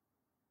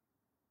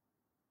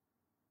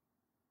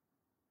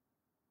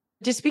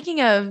 Just speaking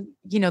of,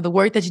 the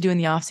work that you do in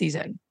the off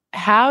season,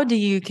 how do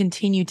you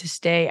continue to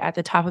stay at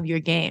the top of your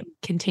game,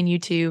 continue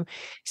to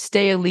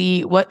stay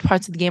elite? What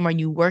parts of the game are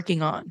you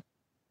working on?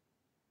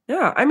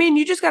 Yeah, I mean,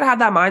 you just got to have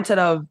that mindset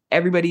of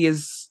everybody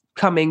is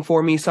coming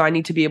for me, so I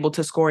need to be able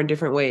to score in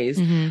different ways.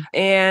 Mm-hmm.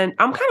 And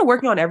I'm kind of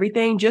working on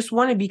everything, just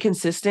want to be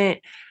consistent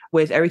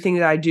with everything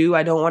that I do.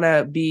 I don't want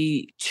to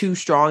be too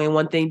strong in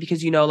one thing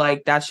because,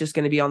 like that's just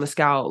going to be on the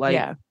scout. Like,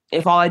 Yeah.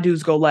 if all I do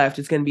is go left,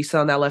 it's going to be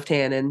set on that left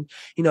hand and,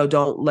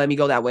 don't let me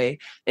go that way.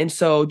 And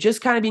so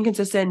just kind of being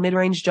consistent,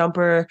 mid-range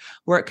jumper,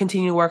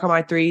 continue to work on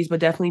my threes, but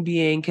definitely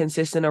being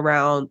consistent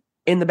around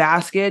in the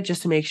basket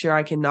just to make sure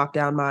I can knock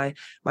down my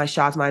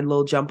shots, my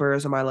little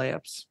jumpers or my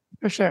layups.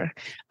 For sure.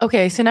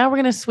 Okay, so now we're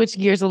going to switch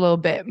gears a little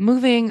bit.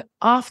 Moving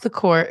off the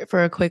court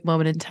for a quick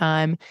moment in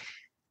time,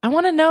 I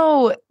want to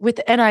know with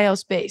the NIL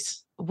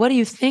space, what do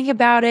you think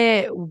about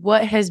it?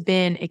 What has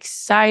been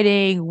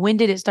exciting? When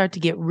did it start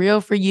to get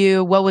real for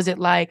you? What was it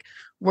like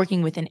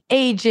working with an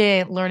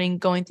agent,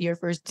 going through your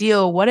first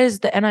deal? What has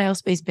the NIL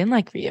space been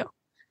like for you?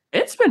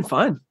 It's been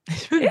fun.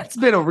 It's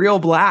been a real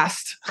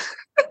blast.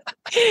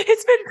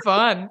 It's been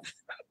fun.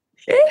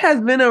 It has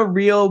been a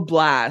real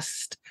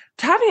blast.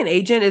 Having an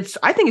agent,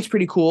 I think it's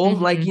pretty cool.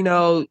 Mm-hmm. Like,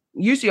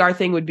 usually our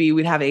thing would be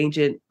we'd have an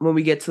agent when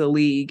we get to the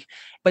league,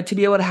 but to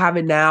be able to have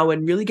it now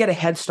and really get a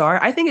head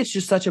start, I think it's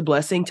just such a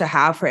blessing to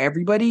have for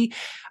everybody.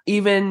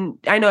 Even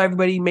I know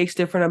everybody makes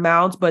different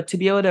amounts, but to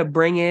be able to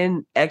bring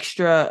in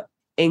extra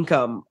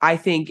income, I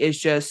think is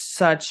just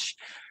such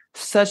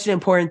an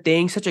important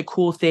thing, such a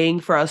cool thing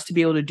for us to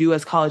be able to do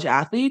as college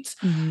athletes.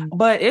 Mm-hmm.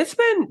 But it's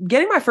been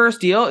getting my first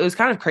deal. It was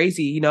kind of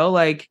crazy,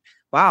 like,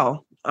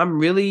 wow, I'm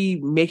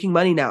really making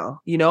money now,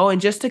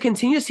 and just to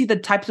continue to see the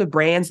types of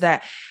brands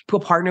that people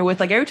partner with.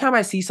 Like every time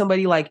I see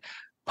somebody like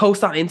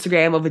post on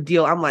Instagram of a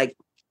deal, I'm like,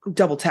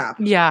 double tap.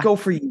 Yeah. Go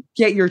for you.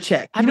 Get your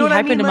check. You know what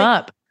I mean? Hyping them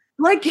up.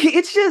 Like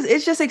it's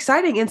just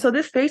exciting. And so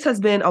this space has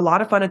been a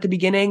lot of fun at the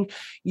beginning.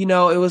 It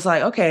was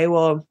like, okay,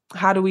 well,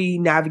 how do we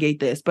navigate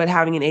this? But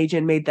having an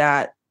agent made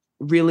that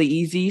really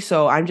easy.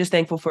 So I'm just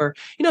thankful for,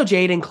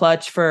 Jade and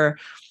Clutch for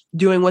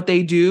doing what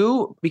they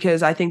do,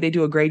 because I think they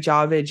do a great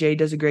job of it. Jade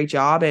does a great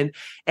job. And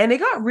it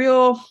got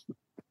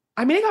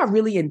it got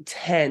really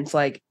intense.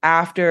 Like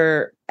at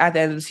the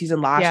end of the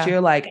season last year,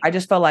 like I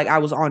just felt like I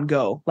was on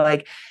go.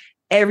 Like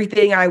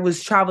everything, I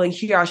was traveling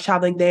here, I was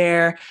traveling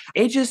there.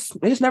 It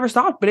just never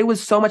stopped, but it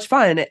was so much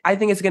fun. I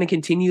think it's going to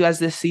continue as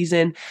this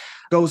season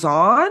goes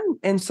on.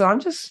 And so I'm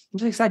just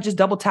excited. Just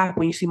double tap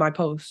when you see my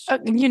post.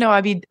 I'd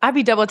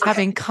be double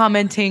tapping,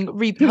 commenting,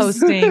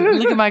 reposting.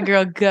 Look at my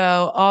girl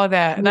go, all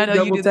that. And I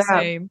know you do the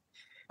same.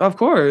 Of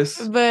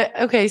course. But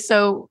okay,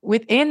 so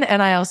within the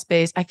NIL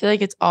space, I feel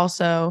like it's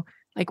also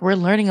like we're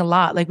learning a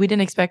lot. Like we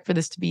didn't expect for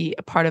this to be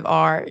a part of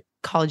our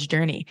college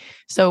journey.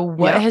 So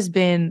what has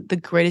been the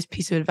greatest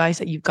piece of advice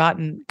that you've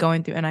gotten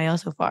going through NIL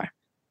so far?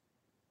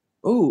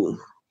 Oh,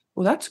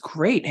 well, that's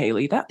great,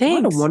 Haley. What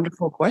a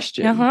wonderful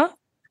question. Uh-huh.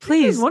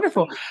 Please.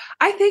 Wonderful.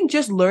 I think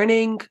just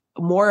learning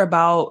more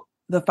about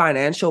the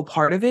financial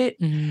part of it.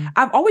 Mm-hmm.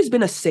 I've always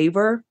been a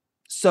saver,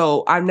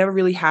 so I've never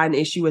really had an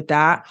issue with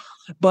that.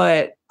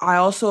 But I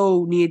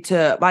also need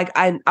to,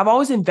 I've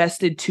always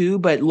invested too,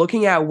 but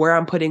looking at where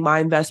I'm putting my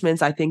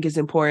investments, I think is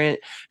important,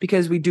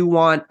 because we do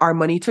want our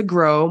money to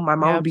grow. My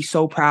mom would be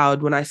so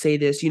proud when I say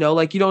this,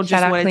 like you don't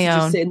just want it to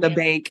just sit in the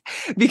bank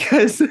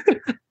because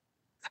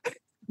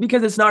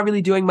it's not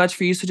really doing much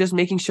for you. So just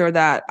making sure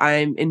that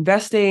I'm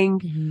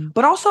investing,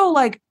 but also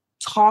like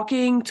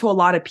talking to a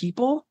lot of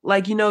people.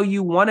 Like,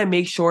 you want to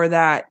make sure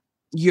that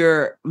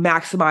you're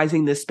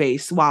maximizing this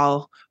space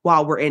while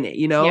we're in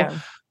it,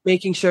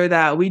 making sure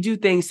that we do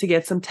things to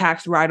get some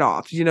tax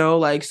write-offs,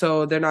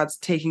 so they're not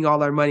taking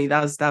all our money.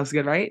 That was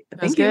good, right?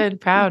 That's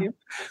good. Proud.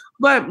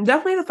 But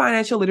definitely the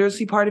financial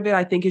literacy part of it,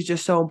 I think, is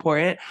just so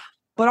important.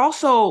 But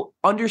also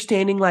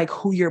understanding like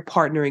who you're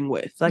partnering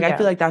with. Like, I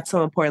feel like that's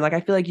so important. Like, I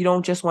feel like you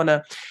don't just want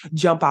to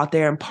jump out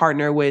there and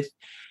partner with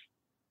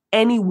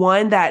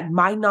anyone that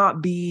might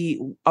not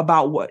be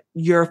about what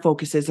your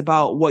focus is,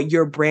 about what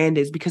your brand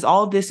is, because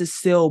all of this is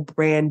still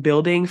brand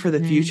building for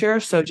the future.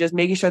 So just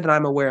making sure that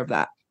I'm aware of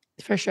that.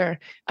 For sure.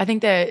 I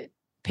think that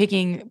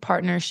picking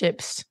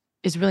partnerships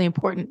is really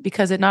important,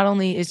 because it not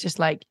only is just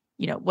like,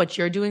 what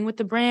you're doing with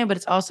the brand, but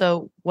it's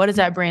also, what does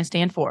that brand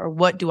stand for?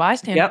 What do I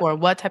stand for?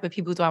 What type of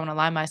people do I want to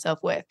align myself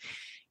with?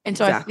 And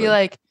so I feel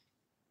like,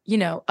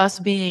 us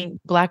being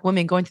Black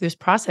women going through this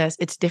process,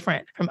 it's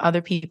different from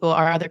other people,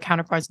 our other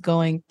counterparts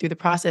going through the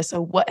process.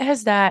 So what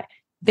has that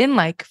been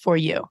like for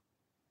you?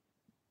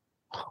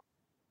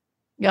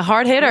 A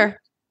hard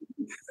hitter.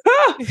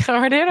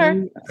 Hard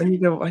hitter. I need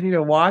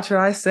to watch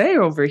what I say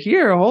over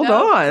here. Hold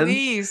on.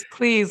 Please.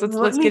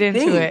 Let's get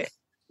into it.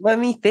 Let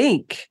me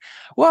think.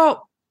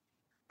 Well,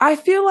 I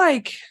feel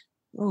like,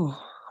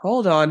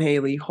 hold on,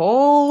 Haley.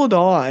 Hold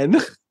on.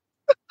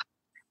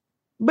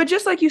 But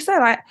just like you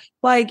said,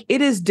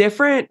 it is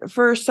different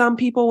for some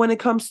people when it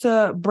comes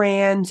to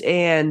brands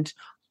and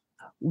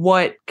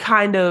what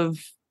kind of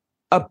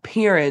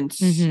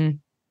appearance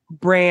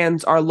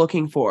brands are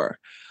looking for.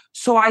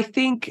 So I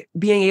think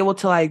being able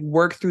to like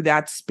work through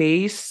that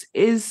space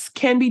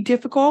can be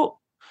difficult.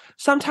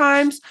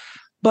 sometimes.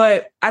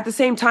 But at the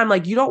same time,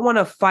 like, you don't want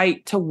to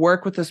fight to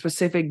work with a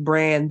specific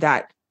brand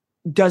that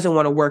doesn't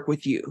want to work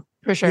with you.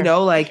 For sure. You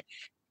know, like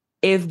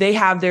if they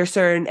have their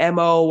certain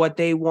MO, what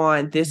they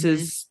want, this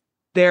is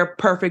their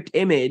perfect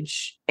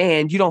image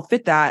and you don't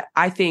fit that.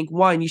 I think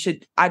one, you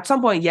should at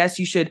some point, yes,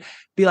 you should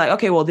be like,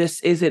 okay, well,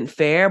 this isn't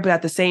fair. But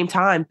at the same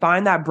time,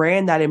 find that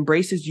brand that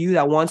embraces you,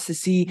 that wants to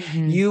see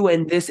you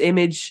and this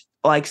image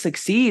like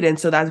succeed. And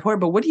so that's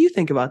important. But what do you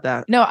think about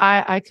that? No,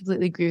 I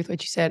completely agree with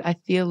what you said. I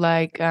feel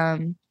like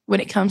when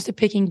it comes to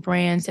picking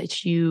brands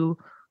that you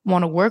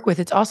want to work with,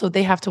 it's also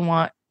they have to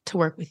want to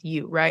work with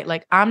you, right?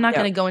 Like I'm not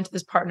going to go into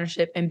this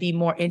partnership and be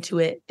more into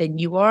it than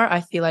you are.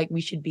 I feel like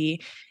we should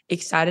be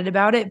excited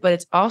about it, but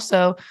it's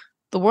also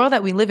the world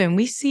that we live in.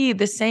 We see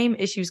the same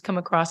issues come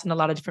across in a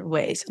lot of different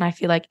ways. And I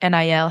feel like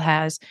NIL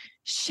has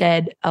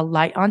shed a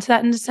light onto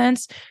that in a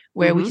sense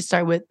where we can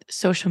start with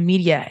social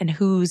media and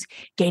who's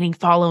gaining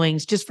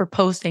followings just for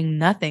posting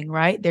nothing,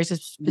 right? There's a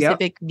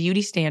specific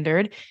beauty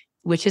standard,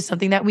 which is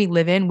something that we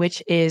live in,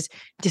 which is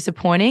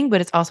disappointing,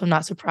 but it's also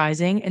not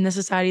surprising in the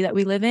society that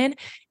we live in.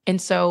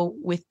 And so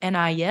with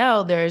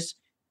NIL, there's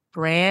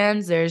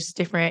brands, there's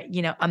different,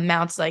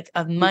 amounts like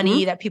of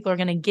money that people are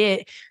going to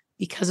get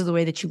because of the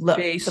way that you look,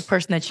 the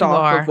person that you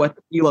are. Of what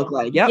you look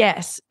like. Yep.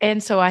 Yes.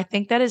 And so I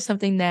think that is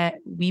something that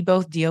we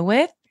both deal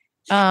with.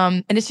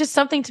 And it's just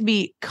something to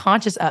be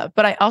conscious of.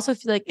 But I also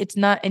feel like it's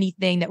not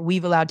anything that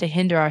we've allowed to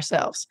hinder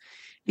ourselves.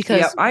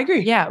 Because I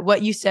agree. Yeah,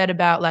 what you said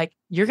about like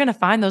you're going to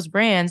find those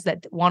brands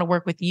that want to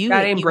work with you,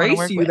 that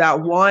embrace you,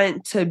 that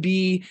want to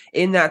be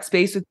in that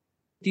space with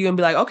you and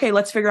be like, okay,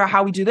 let's figure out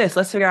how we do this.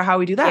 Let's figure out how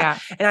we do that.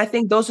 Yeah. And I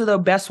think those are the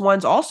best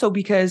ones also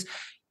because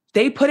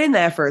they put in the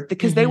effort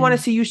because they want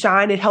to see you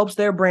shine. It helps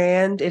their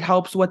brand. It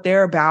helps what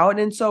they're about.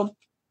 And so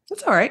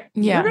it's all right.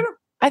 Yeah.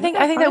 I think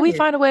that we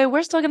find a way.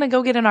 We're still going to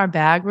go get in our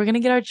bag. We're going to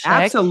get our check.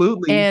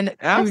 Absolutely. And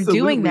through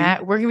doing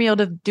that, we're going to be able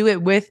to do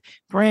it with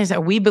brands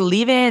that we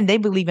believe in. They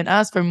believe in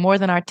us for more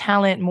than our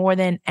talent, more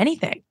than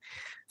anything.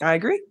 I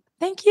agree.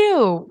 Thank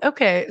you.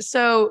 Okay.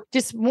 So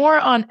just more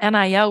on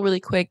NIL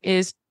really quick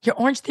is your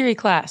Orange Theory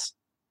class,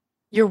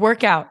 your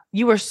workout.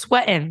 You were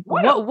sweating.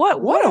 What a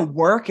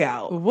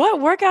workout.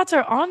 What workouts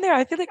are on there?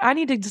 I feel like I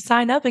need to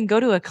sign up and go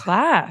to a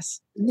class.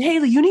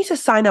 Haley, you need to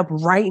sign up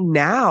right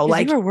now.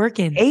 Like you were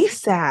working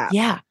ASAP.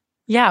 Yeah.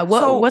 Yeah.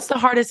 What's the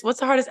hardest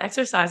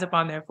exercise up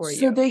on there for you?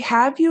 So they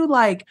have you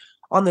like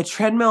on the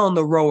treadmill and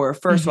the rower,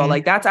 first of all,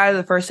 like that's either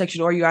the first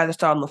section or you either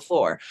start on the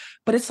floor.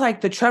 But it's like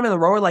the treadmill and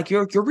the rower, like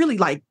you're really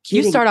like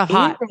you start off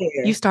hot.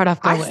 There. You start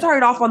off going. I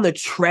started off on the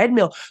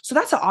treadmill. So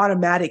that's an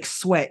automatic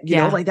sweat, you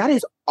know, like that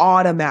is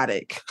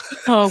automatic.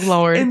 Oh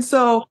Lord. And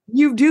so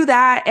you do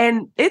that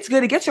and it's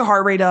good. It gets your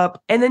heart rate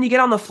up. And then you get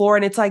on the floor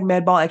and it's like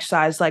med ball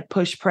exercise, like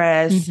push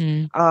press,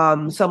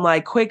 some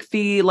like quick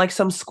feet, like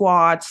some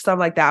squats, stuff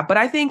like that. But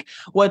I think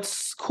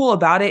what's cool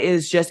about it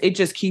is it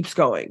just keeps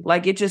going.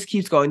 Like it just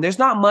keeps going. There's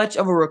not much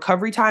of a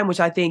recovery time, which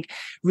I think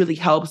really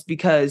helps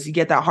because you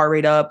get that heart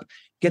rate up,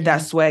 get that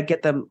sweat,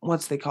 get them,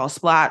 what's they call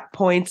splat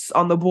points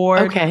on the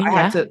board. Okay. I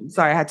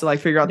had to like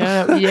figure out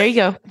there you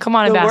go. Come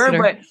on, ambassador.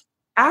 Word, but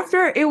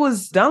after it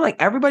was done, like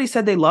everybody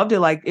said they loved it.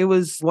 Like it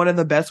was one of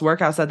the best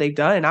workouts that they've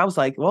done. And I was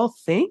like, well,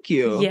 thank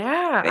you.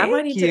 Yeah. I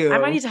might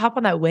need to hop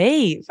on that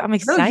wave. I'm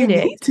excited. No,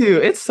 you need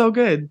to. It's so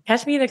good.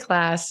 Catch me in a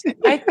class.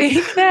 I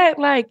think that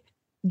like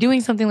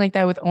doing something like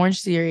that with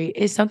Orange Theory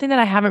is something that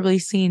I haven't really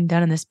seen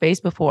done in this space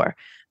before.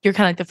 You're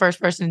kind of like the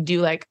first person to do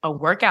like a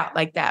workout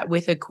like that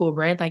with a cool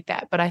brand like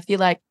that. But I feel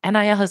like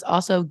NIL has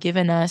also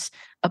given us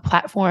a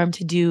platform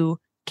to do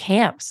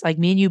camps. Like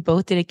me and you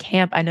both did a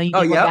camp. I know you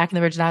did one back in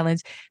the Virgin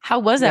Islands. How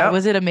was that?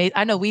 Was it amazing?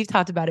 I know we've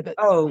talked about it, but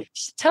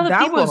tell the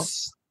people.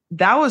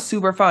 That was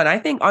super fun. I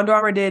think Under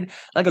Armour did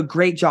like a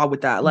great job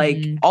with that.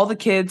 Like all the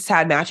kids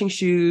had matching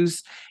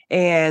shoes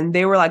and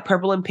they were like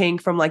purple and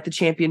pink from like the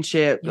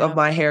championship of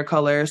my hair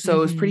color. So it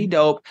was pretty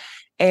dope.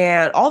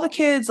 And all the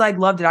kids like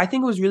loved it. I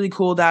think it was really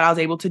cool that I was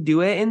able to do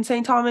it in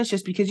St. Thomas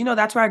just because, you know,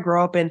 that's where I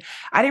grew up and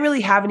I didn't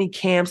really have any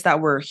camps that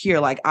were here.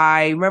 Like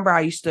I remember I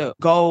used to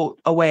go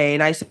away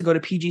and I used to go to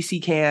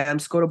PGC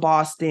camps, go to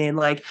Boston,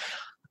 like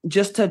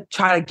just to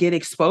try to get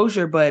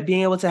exposure, but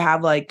being able to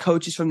have like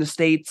coaches from the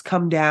States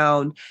come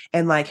down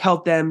and like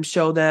help them,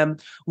 show them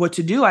what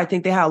to do. I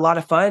think they had a lot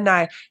of fun.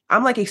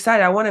 I'm like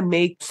excited. I want to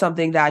make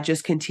something that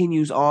just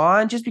continues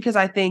on just because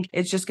I think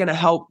it's just going to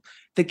help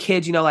the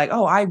kids, you know, like,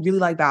 oh, I really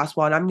like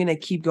basketball and I'm going to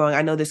keep going.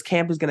 I know this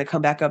camp is going to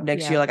come back up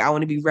next year. Like I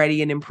want to be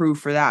ready and improve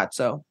for that.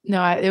 So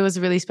no, it was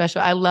really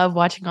special. I love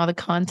watching all the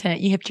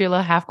content. You hit your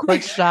little half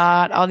court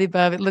shot, all the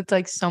above. It looked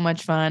like so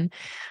much fun.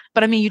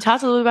 But I mean, you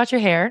talked a little bit about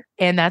your hair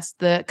and that's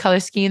the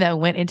color scheme that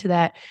went into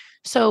that.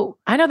 So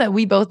I know that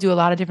we both do a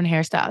lot of different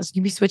hairstyles.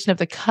 You be switching up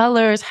the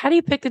colors. How do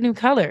you pick the new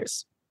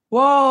colors?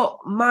 Well,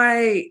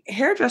 my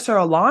hairdresser,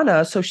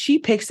 Alana, so she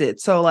picks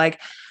it. So like,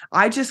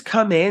 I just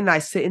come in and I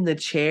sit in the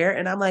chair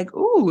and I'm like,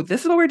 ooh,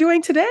 this is what we're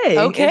doing today.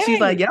 Okay. And she's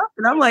like, yep.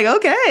 And I'm like,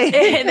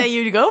 okay. And then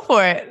you go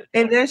for it.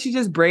 And then she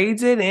just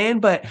braids it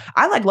in. But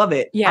I like love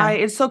it. Yeah.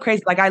 It's so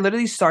crazy. Like I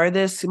literally started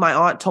this. My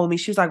aunt told me,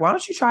 she was like, why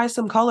don't you try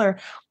some color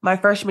my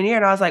freshman year?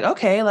 And I was like,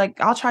 okay, like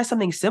I'll try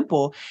something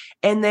simple.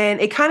 And then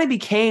it kind of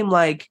became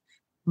like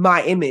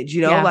my image,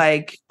 you know,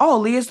 like, oh,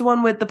 Leah's the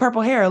one with the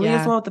purple hair.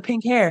 Leah's the one with the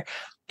pink hair.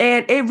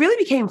 And it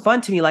really became fun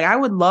to me. Like I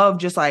would love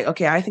just like,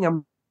 okay, I think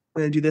I'm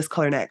going to do this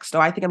color next.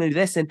 Or I think I'm going to do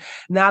this. And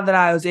now that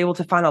I was able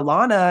to find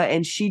Alana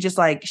and she just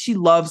like, she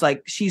loves,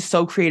 like, she's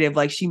so creative.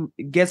 Like she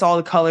gets all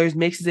the colors,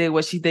 mixes it,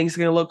 what she thinks is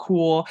going to look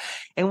cool.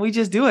 And we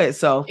just do it.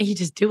 So you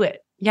just do it.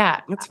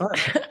 Yeah. It's fun.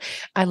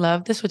 I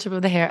love the switch up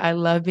of the hair. I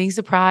love being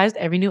surprised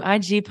every new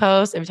IG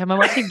post. Every time I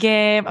watch a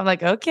game, I'm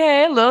like,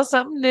 okay, a little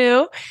something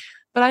new.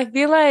 But I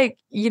feel like,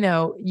 you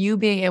know, you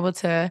being able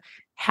to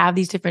have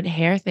these different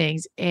hair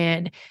things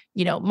and,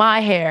 you know,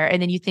 my hair,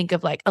 and then you think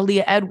of like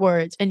Aliyah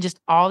Edwards and just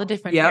all the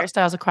different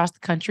hairstyles across the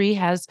country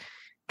has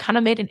kind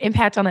of made an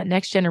impact on that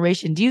next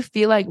generation. Do you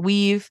feel like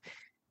we've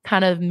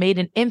kind of made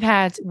an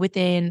impact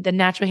within the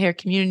natural hair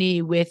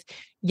community with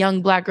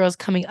young Black girls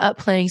coming up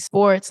playing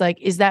sports? Like,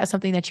 is that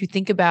something that you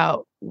think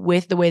about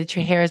with the way that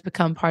your hair has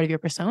become part of your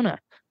persona?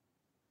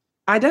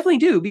 I definitely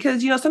do,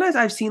 because, you know, sometimes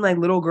I've seen like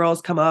little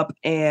girls come up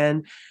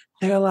and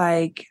they're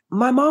like,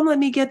 my mom let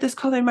me get this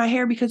color in my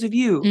hair because of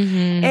you.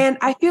 Mm-hmm. And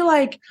I feel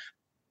like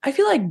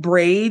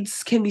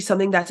braids can be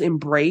something that's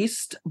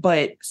embraced,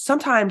 but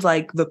sometimes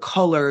like the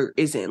color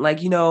isn't.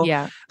 Like, you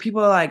know,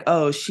 people are like,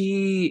 oh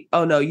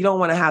no, you don't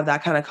want to have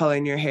that kind of color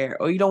in your hair,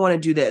 or you don't want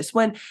to do this.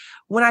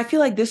 When I feel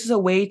like this is a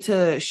way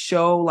to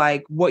show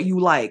like what you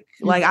like.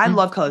 Like I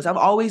love colors. I've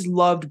always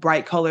loved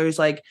bright colors.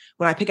 Like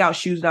when I pick out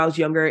shoes when I was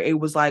younger, it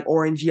was like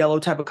orange, yellow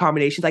type of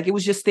combinations. Like it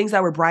was just things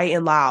that were bright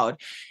and loud.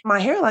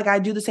 My hair, like I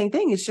do the same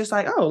thing. It's just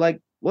like, oh,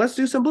 like let's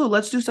do some blue,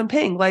 let's do some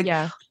pink. Like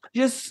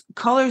just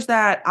colors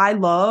that I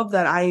love,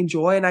 that I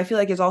enjoy. And I feel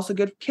like it's also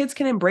good. Kids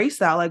can embrace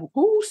that. Like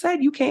who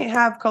said you can't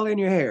have color in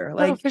your hair?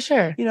 Like, for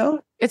sure. You know,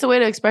 it's a way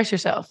to express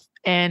yourself.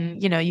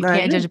 And, you know, you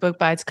can't judge a book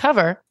by its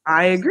cover.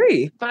 I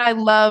agree. But I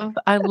love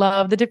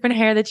the different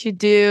hair that you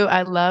do.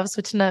 I love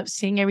switching up,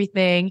 seeing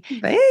everything.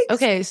 Thanks.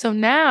 Okay. So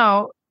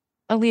now,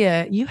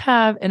 Aliyah, you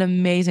have an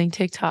amazing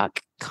TikTok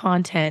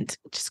content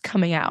just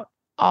coming out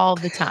all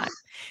the time.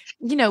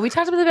 You know, we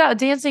talked a bit about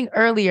dancing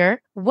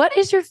earlier. What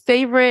is your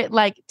favorite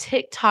like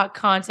TikTok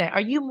content?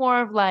 Are you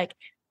more of like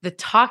the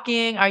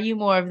talking? Are you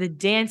more of the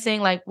dancing?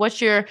 Like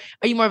are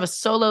you more of a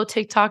solo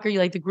TikToker? You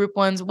like the group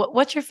ones?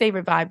 What's your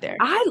favorite vibe there?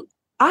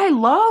 I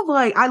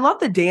love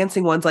the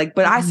dancing ones, like,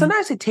 but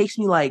sometimes it takes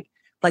me like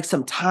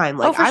some time.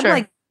 Like I'm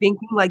like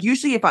thinking, like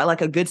usually if I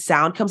like a good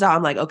sound comes out,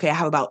 I'm like, okay, I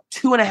have about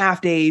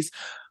 2.5 days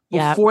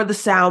before the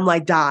sound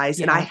like dies,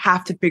 and I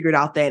have to figure it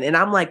out then. And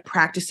I'm like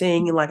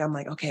practicing, and like I'm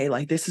like, okay,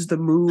 like this is the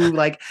move,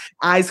 like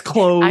eyes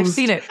closed.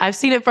 I've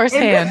seen it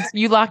firsthand.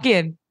 You lock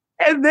in.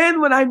 And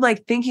then when I'm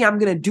like thinking I'm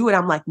gonna do it,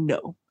 I'm like,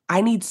 no,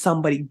 I need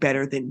somebody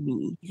better than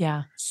me.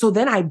 Yeah. So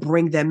then I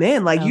bring them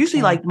in. Like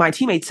usually like my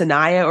teammates,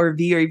 Sanaya or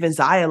V or even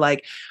Zaya,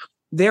 like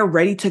they're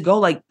ready to go.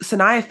 Like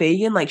Sanaya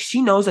Fagan, like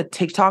she knows a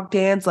TikTok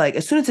dance. Like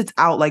as soon as it's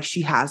out, like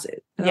she has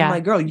it. And I'm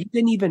like, girl, you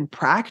didn't even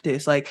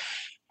practice. Like,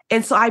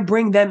 and so I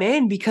bring them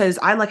in because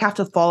I like have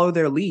to follow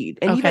their lead.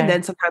 And even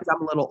then sometimes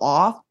I'm a little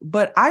off,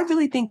 but I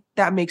really think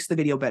that makes the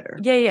video better.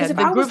 Yeah. The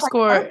group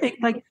score,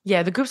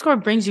 the group score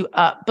brings you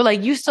up, but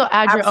like you still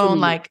add your own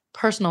like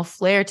personal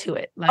flair to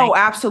it. Like, oh,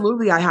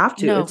 absolutely. I have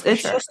to. No,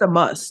 it's just a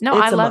must. No,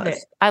 I love it.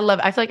 I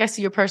feel like I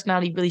see your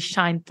personality really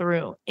shine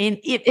through if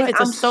it's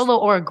a solo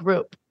or a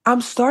group.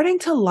 I'm starting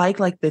to like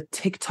the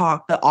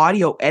TikTok, the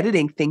audio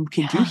editing thing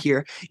we can do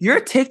here. Your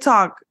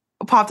TikTok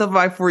popped up on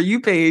my For You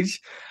page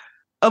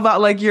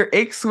about like your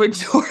ex with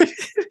Jordan.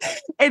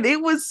 And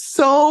it was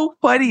so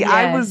funny. Yes.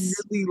 I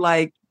was really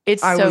like,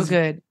 it's so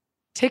good.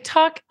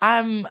 TikTok,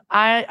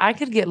 I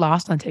could get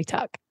lost on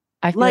TikTok.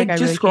 I feel like I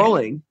just really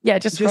scrolling. Can. Yeah,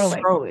 just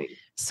scrolling.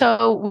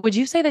 So would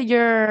you say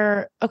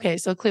that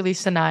so clearly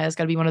Sanaya's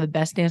got to be one of the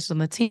best dancers on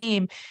the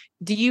team.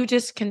 Do you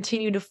just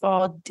continue to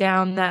fall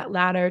down that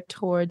ladder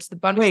towards the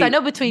bottom? Because I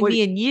know between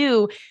me and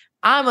you,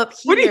 I'm up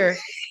here,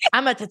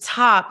 I'm at the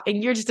top,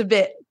 and you're just a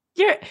bit,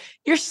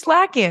 you're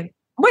slacking.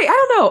 Wait,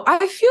 I don't know.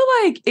 I feel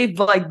like if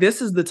like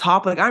this is the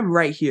top, like I'm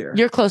right here.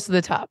 You're close to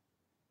the top.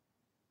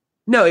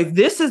 No, if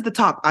this is the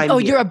top, I'm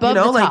you're above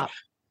the top.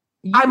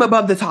 I'm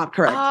above the top,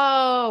 correct.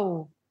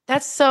 Oh,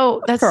 that's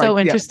so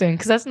interesting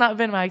because that's not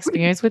been my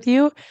experience with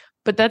you,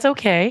 but that's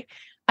okay.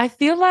 I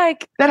feel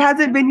like that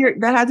hasn't been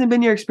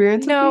your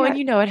experience. No, and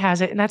you know it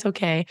hasn't, and that's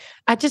okay.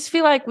 I just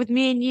feel like with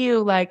me and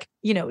you, like,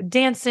 you know,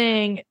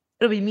 dancing,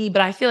 it'll be me,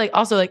 but I feel like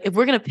also like if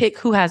we're gonna pick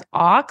who has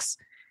aux,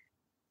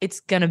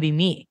 it's gonna be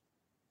me.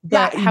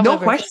 But however, no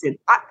question.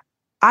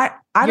 I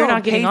you're don't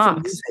not getting aux.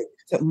 Music,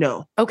 so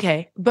no.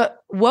 Okay, but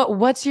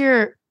what's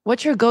your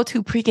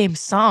go-to pregame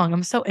song?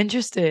 I'm so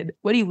interested.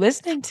 What are you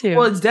listening to?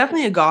 Well, it's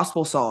definitely a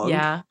gospel song.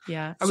 Yeah.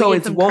 So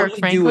it's Won't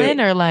He Do It,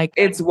 or like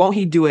it's Won't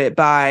He Do It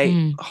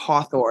by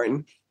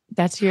Hawthorne.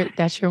 That's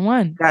your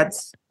one.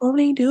 That's Won't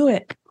He Do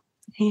It.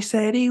 He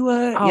said he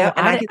would. Oh, Yep,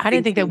 and I can I sing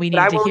didn't think that too, we but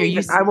I needed to won't hear you.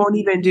 even. I won't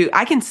even do.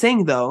 I can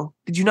sing though.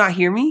 Did you not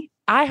hear me?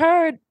 I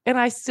heard, and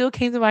I still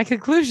came to my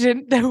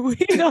conclusion that we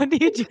don't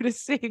need you to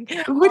sing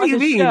What do on you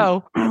the mean?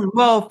 show.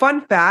 Well,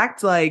 fun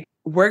fact, like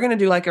we're gonna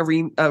do like a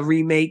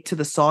remake to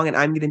the song, and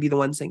I'm gonna be the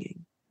one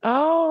singing.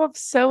 Oh, I'm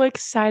so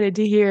excited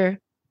to hear.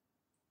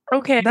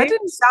 Okay. That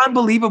didn't sound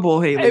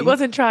believable, It Haley.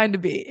 wasn't trying to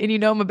be, and you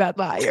know I'm a bad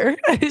liar.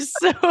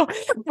 So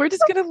we're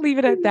just gonna leave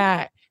it at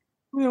that.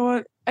 You know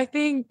what? I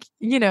think,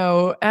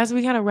 as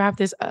we kind of wrap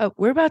this up,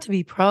 we're about to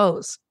be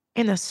pros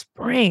in the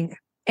spring.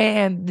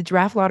 And the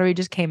draft lottery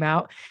just came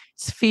out.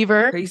 It's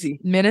Fever, Crazy.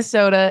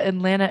 Minnesota,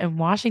 Atlanta, and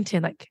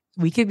Washington. Like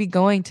we could be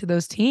going to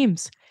those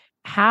teams.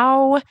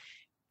 How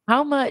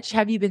much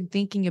have you been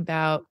thinking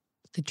about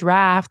the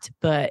draft,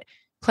 but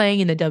playing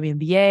in the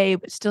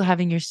WNBA, but still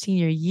having your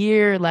senior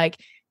year, like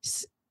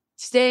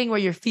staying where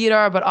your feet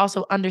are, but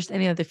also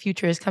understanding that the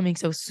future is coming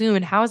so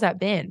soon? How has that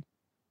been?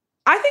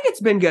 I think it's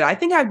been good. I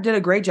think I did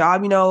a great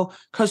job.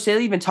 Coach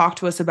Staley even talked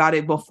to us about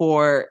it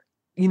before,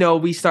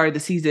 we started the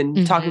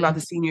season, talking about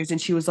the seniors.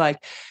 And she was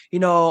like, a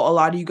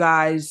lot of you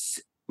guys,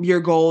 your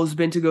goal has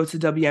been to go to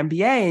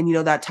WNBA.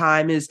 And, that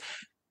time is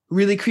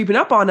really creeping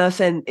up on us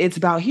and it's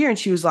about here. And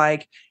she was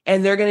like,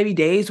 and there are going to be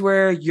days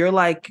where you're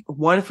like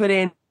 1 foot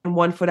in and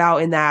 1 foot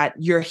out in that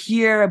you're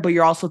here, but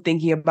you're also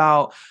thinking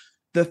about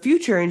the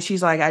future. And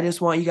she's like, I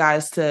just want you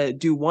guys to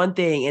do one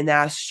thing, and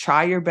that's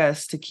try your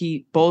best to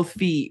keep both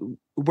feet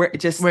where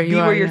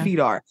your feet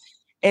are.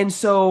 And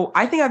so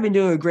I think I've been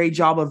doing a great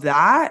job of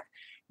that.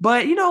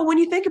 But, when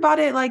you think about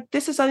it, like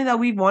this is something that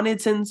we've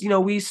wanted since,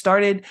 we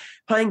started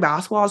playing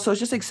basketball. So it's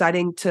just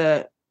exciting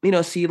to,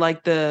 see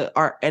like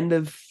our end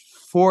of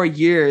 4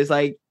 years,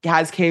 like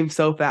has came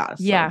so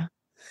fast. Yeah. So.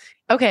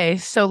 Okay.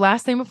 So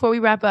last thing before we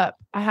wrap up,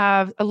 I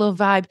have a little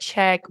vibe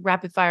check,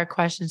 rapid fire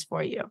questions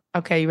for you.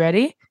 Okay. You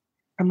ready?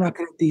 I'm not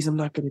good at these.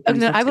 Okay,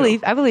 no, I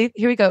believe.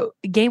 Here we go.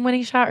 Game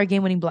winning shot or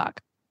game winning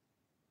block?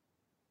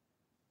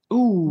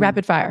 Ooh.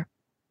 Rapid fire.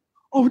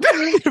 Oh,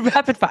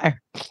 rapid fire.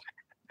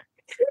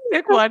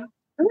 Pick one.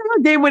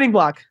 Game winning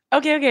block.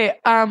 Okay.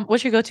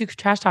 What's your go-to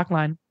trash talk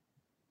line?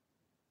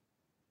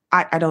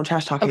 I don't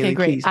trash talk. Okay, Haley,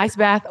 great. Please. Ice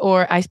bath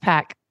or ice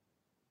pack?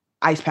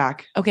 Ice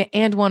pack. Okay,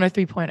 and 1 or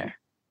 3-pointer?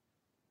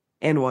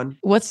 And 1.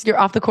 What's your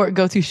off the court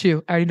go-to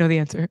shoe? I already know the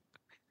answer.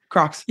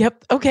 Crocs.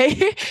 Yep.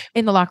 Okay.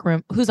 In the locker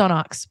room, who's on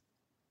Ox?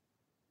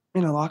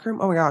 In the locker room?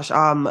 Oh my gosh.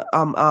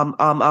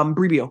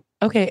 Bribio.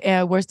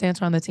 Okay. Worst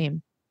dancer on the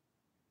team?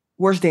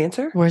 Worst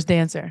dancer? Worst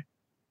dancer.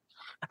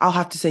 I'll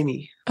have to say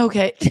me.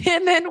 Okay.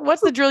 And then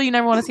what's the drill you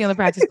never want to see on the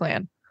practice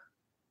plan?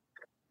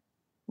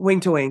 Wing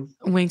to wing.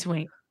 Wing to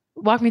wing.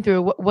 Walk me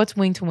through what's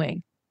wing to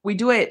wing. We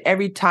do it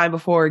every time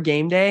before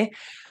game day.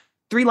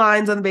 3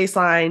 lines on the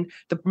baseline.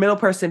 The middle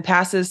person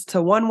passes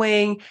to one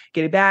wing,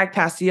 get it back,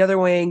 pass the other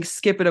wing,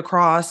 skip it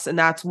across, and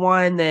that's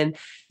 1. Then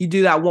you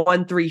do that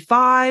 1, 3,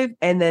 5.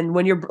 And then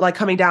when you're like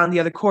coming down the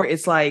other court,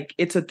 it's like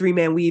it's a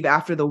 3-man weave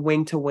after the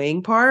wing to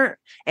wing part.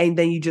 And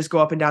then you just go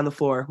up and down the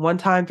floor 1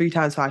 time, 3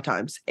 times, 5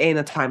 times, and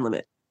a time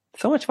limit.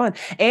 So much fun.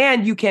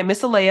 And you can't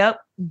miss a layup.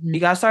 You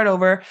got to start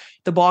over.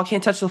 The ball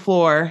can't touch the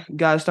floor. You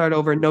got to start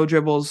over. No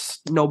dribbles,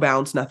 no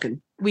bounce,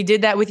 nothing. We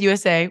did that with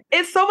USA.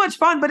 It's so much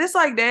fun, but it's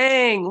like,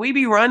 dang, we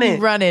be running.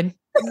 Running.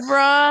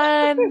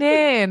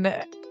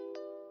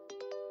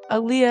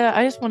 Aliyah,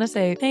 I just want to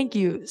say thank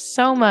you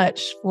so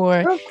much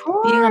for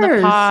being on the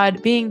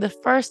pod, being the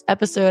first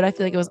episode. I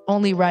feel like it was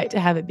only right to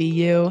have it be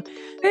you.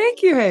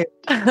 Thank you. Hey.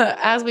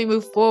 As we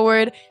move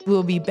forward,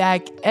 we'll be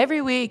back every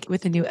week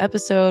with a new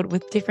episode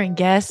with different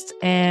guests,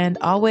 and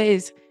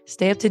always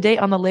stay up to date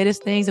on the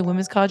latest things in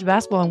women's college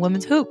basketball and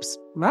women's hoops.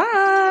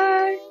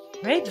 Bye.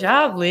 Great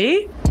job,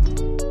 Lee.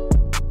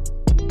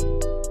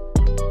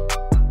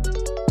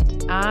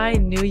 I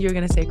knew you were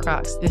going to say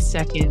Crocs the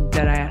second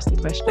that I asked the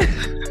question.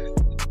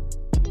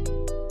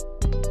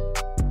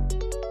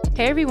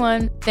 Hey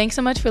everyone, thanks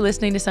so much for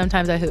listening to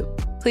Sometimes I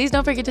Hoop. Please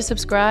don't forget to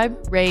subscribe,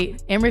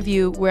 rate, and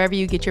review wherever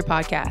you get your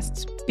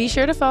podcasts. Be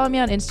sure to follow me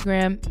on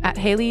Instagram at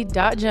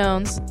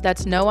Haley.Jones,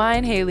 that's no I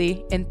in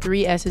Haley, and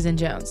 3 S's in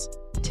Jones,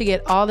 to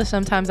get all the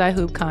Sometimes I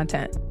Hoop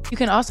content. You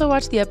can also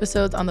watch the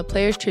episodes on the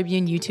Players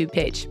Tribune YouTube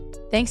page.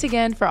 Thanks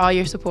again for all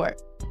your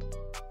support.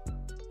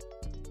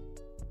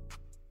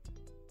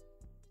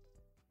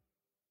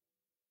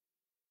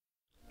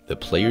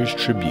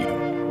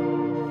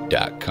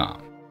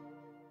 ThePlayersTribune.com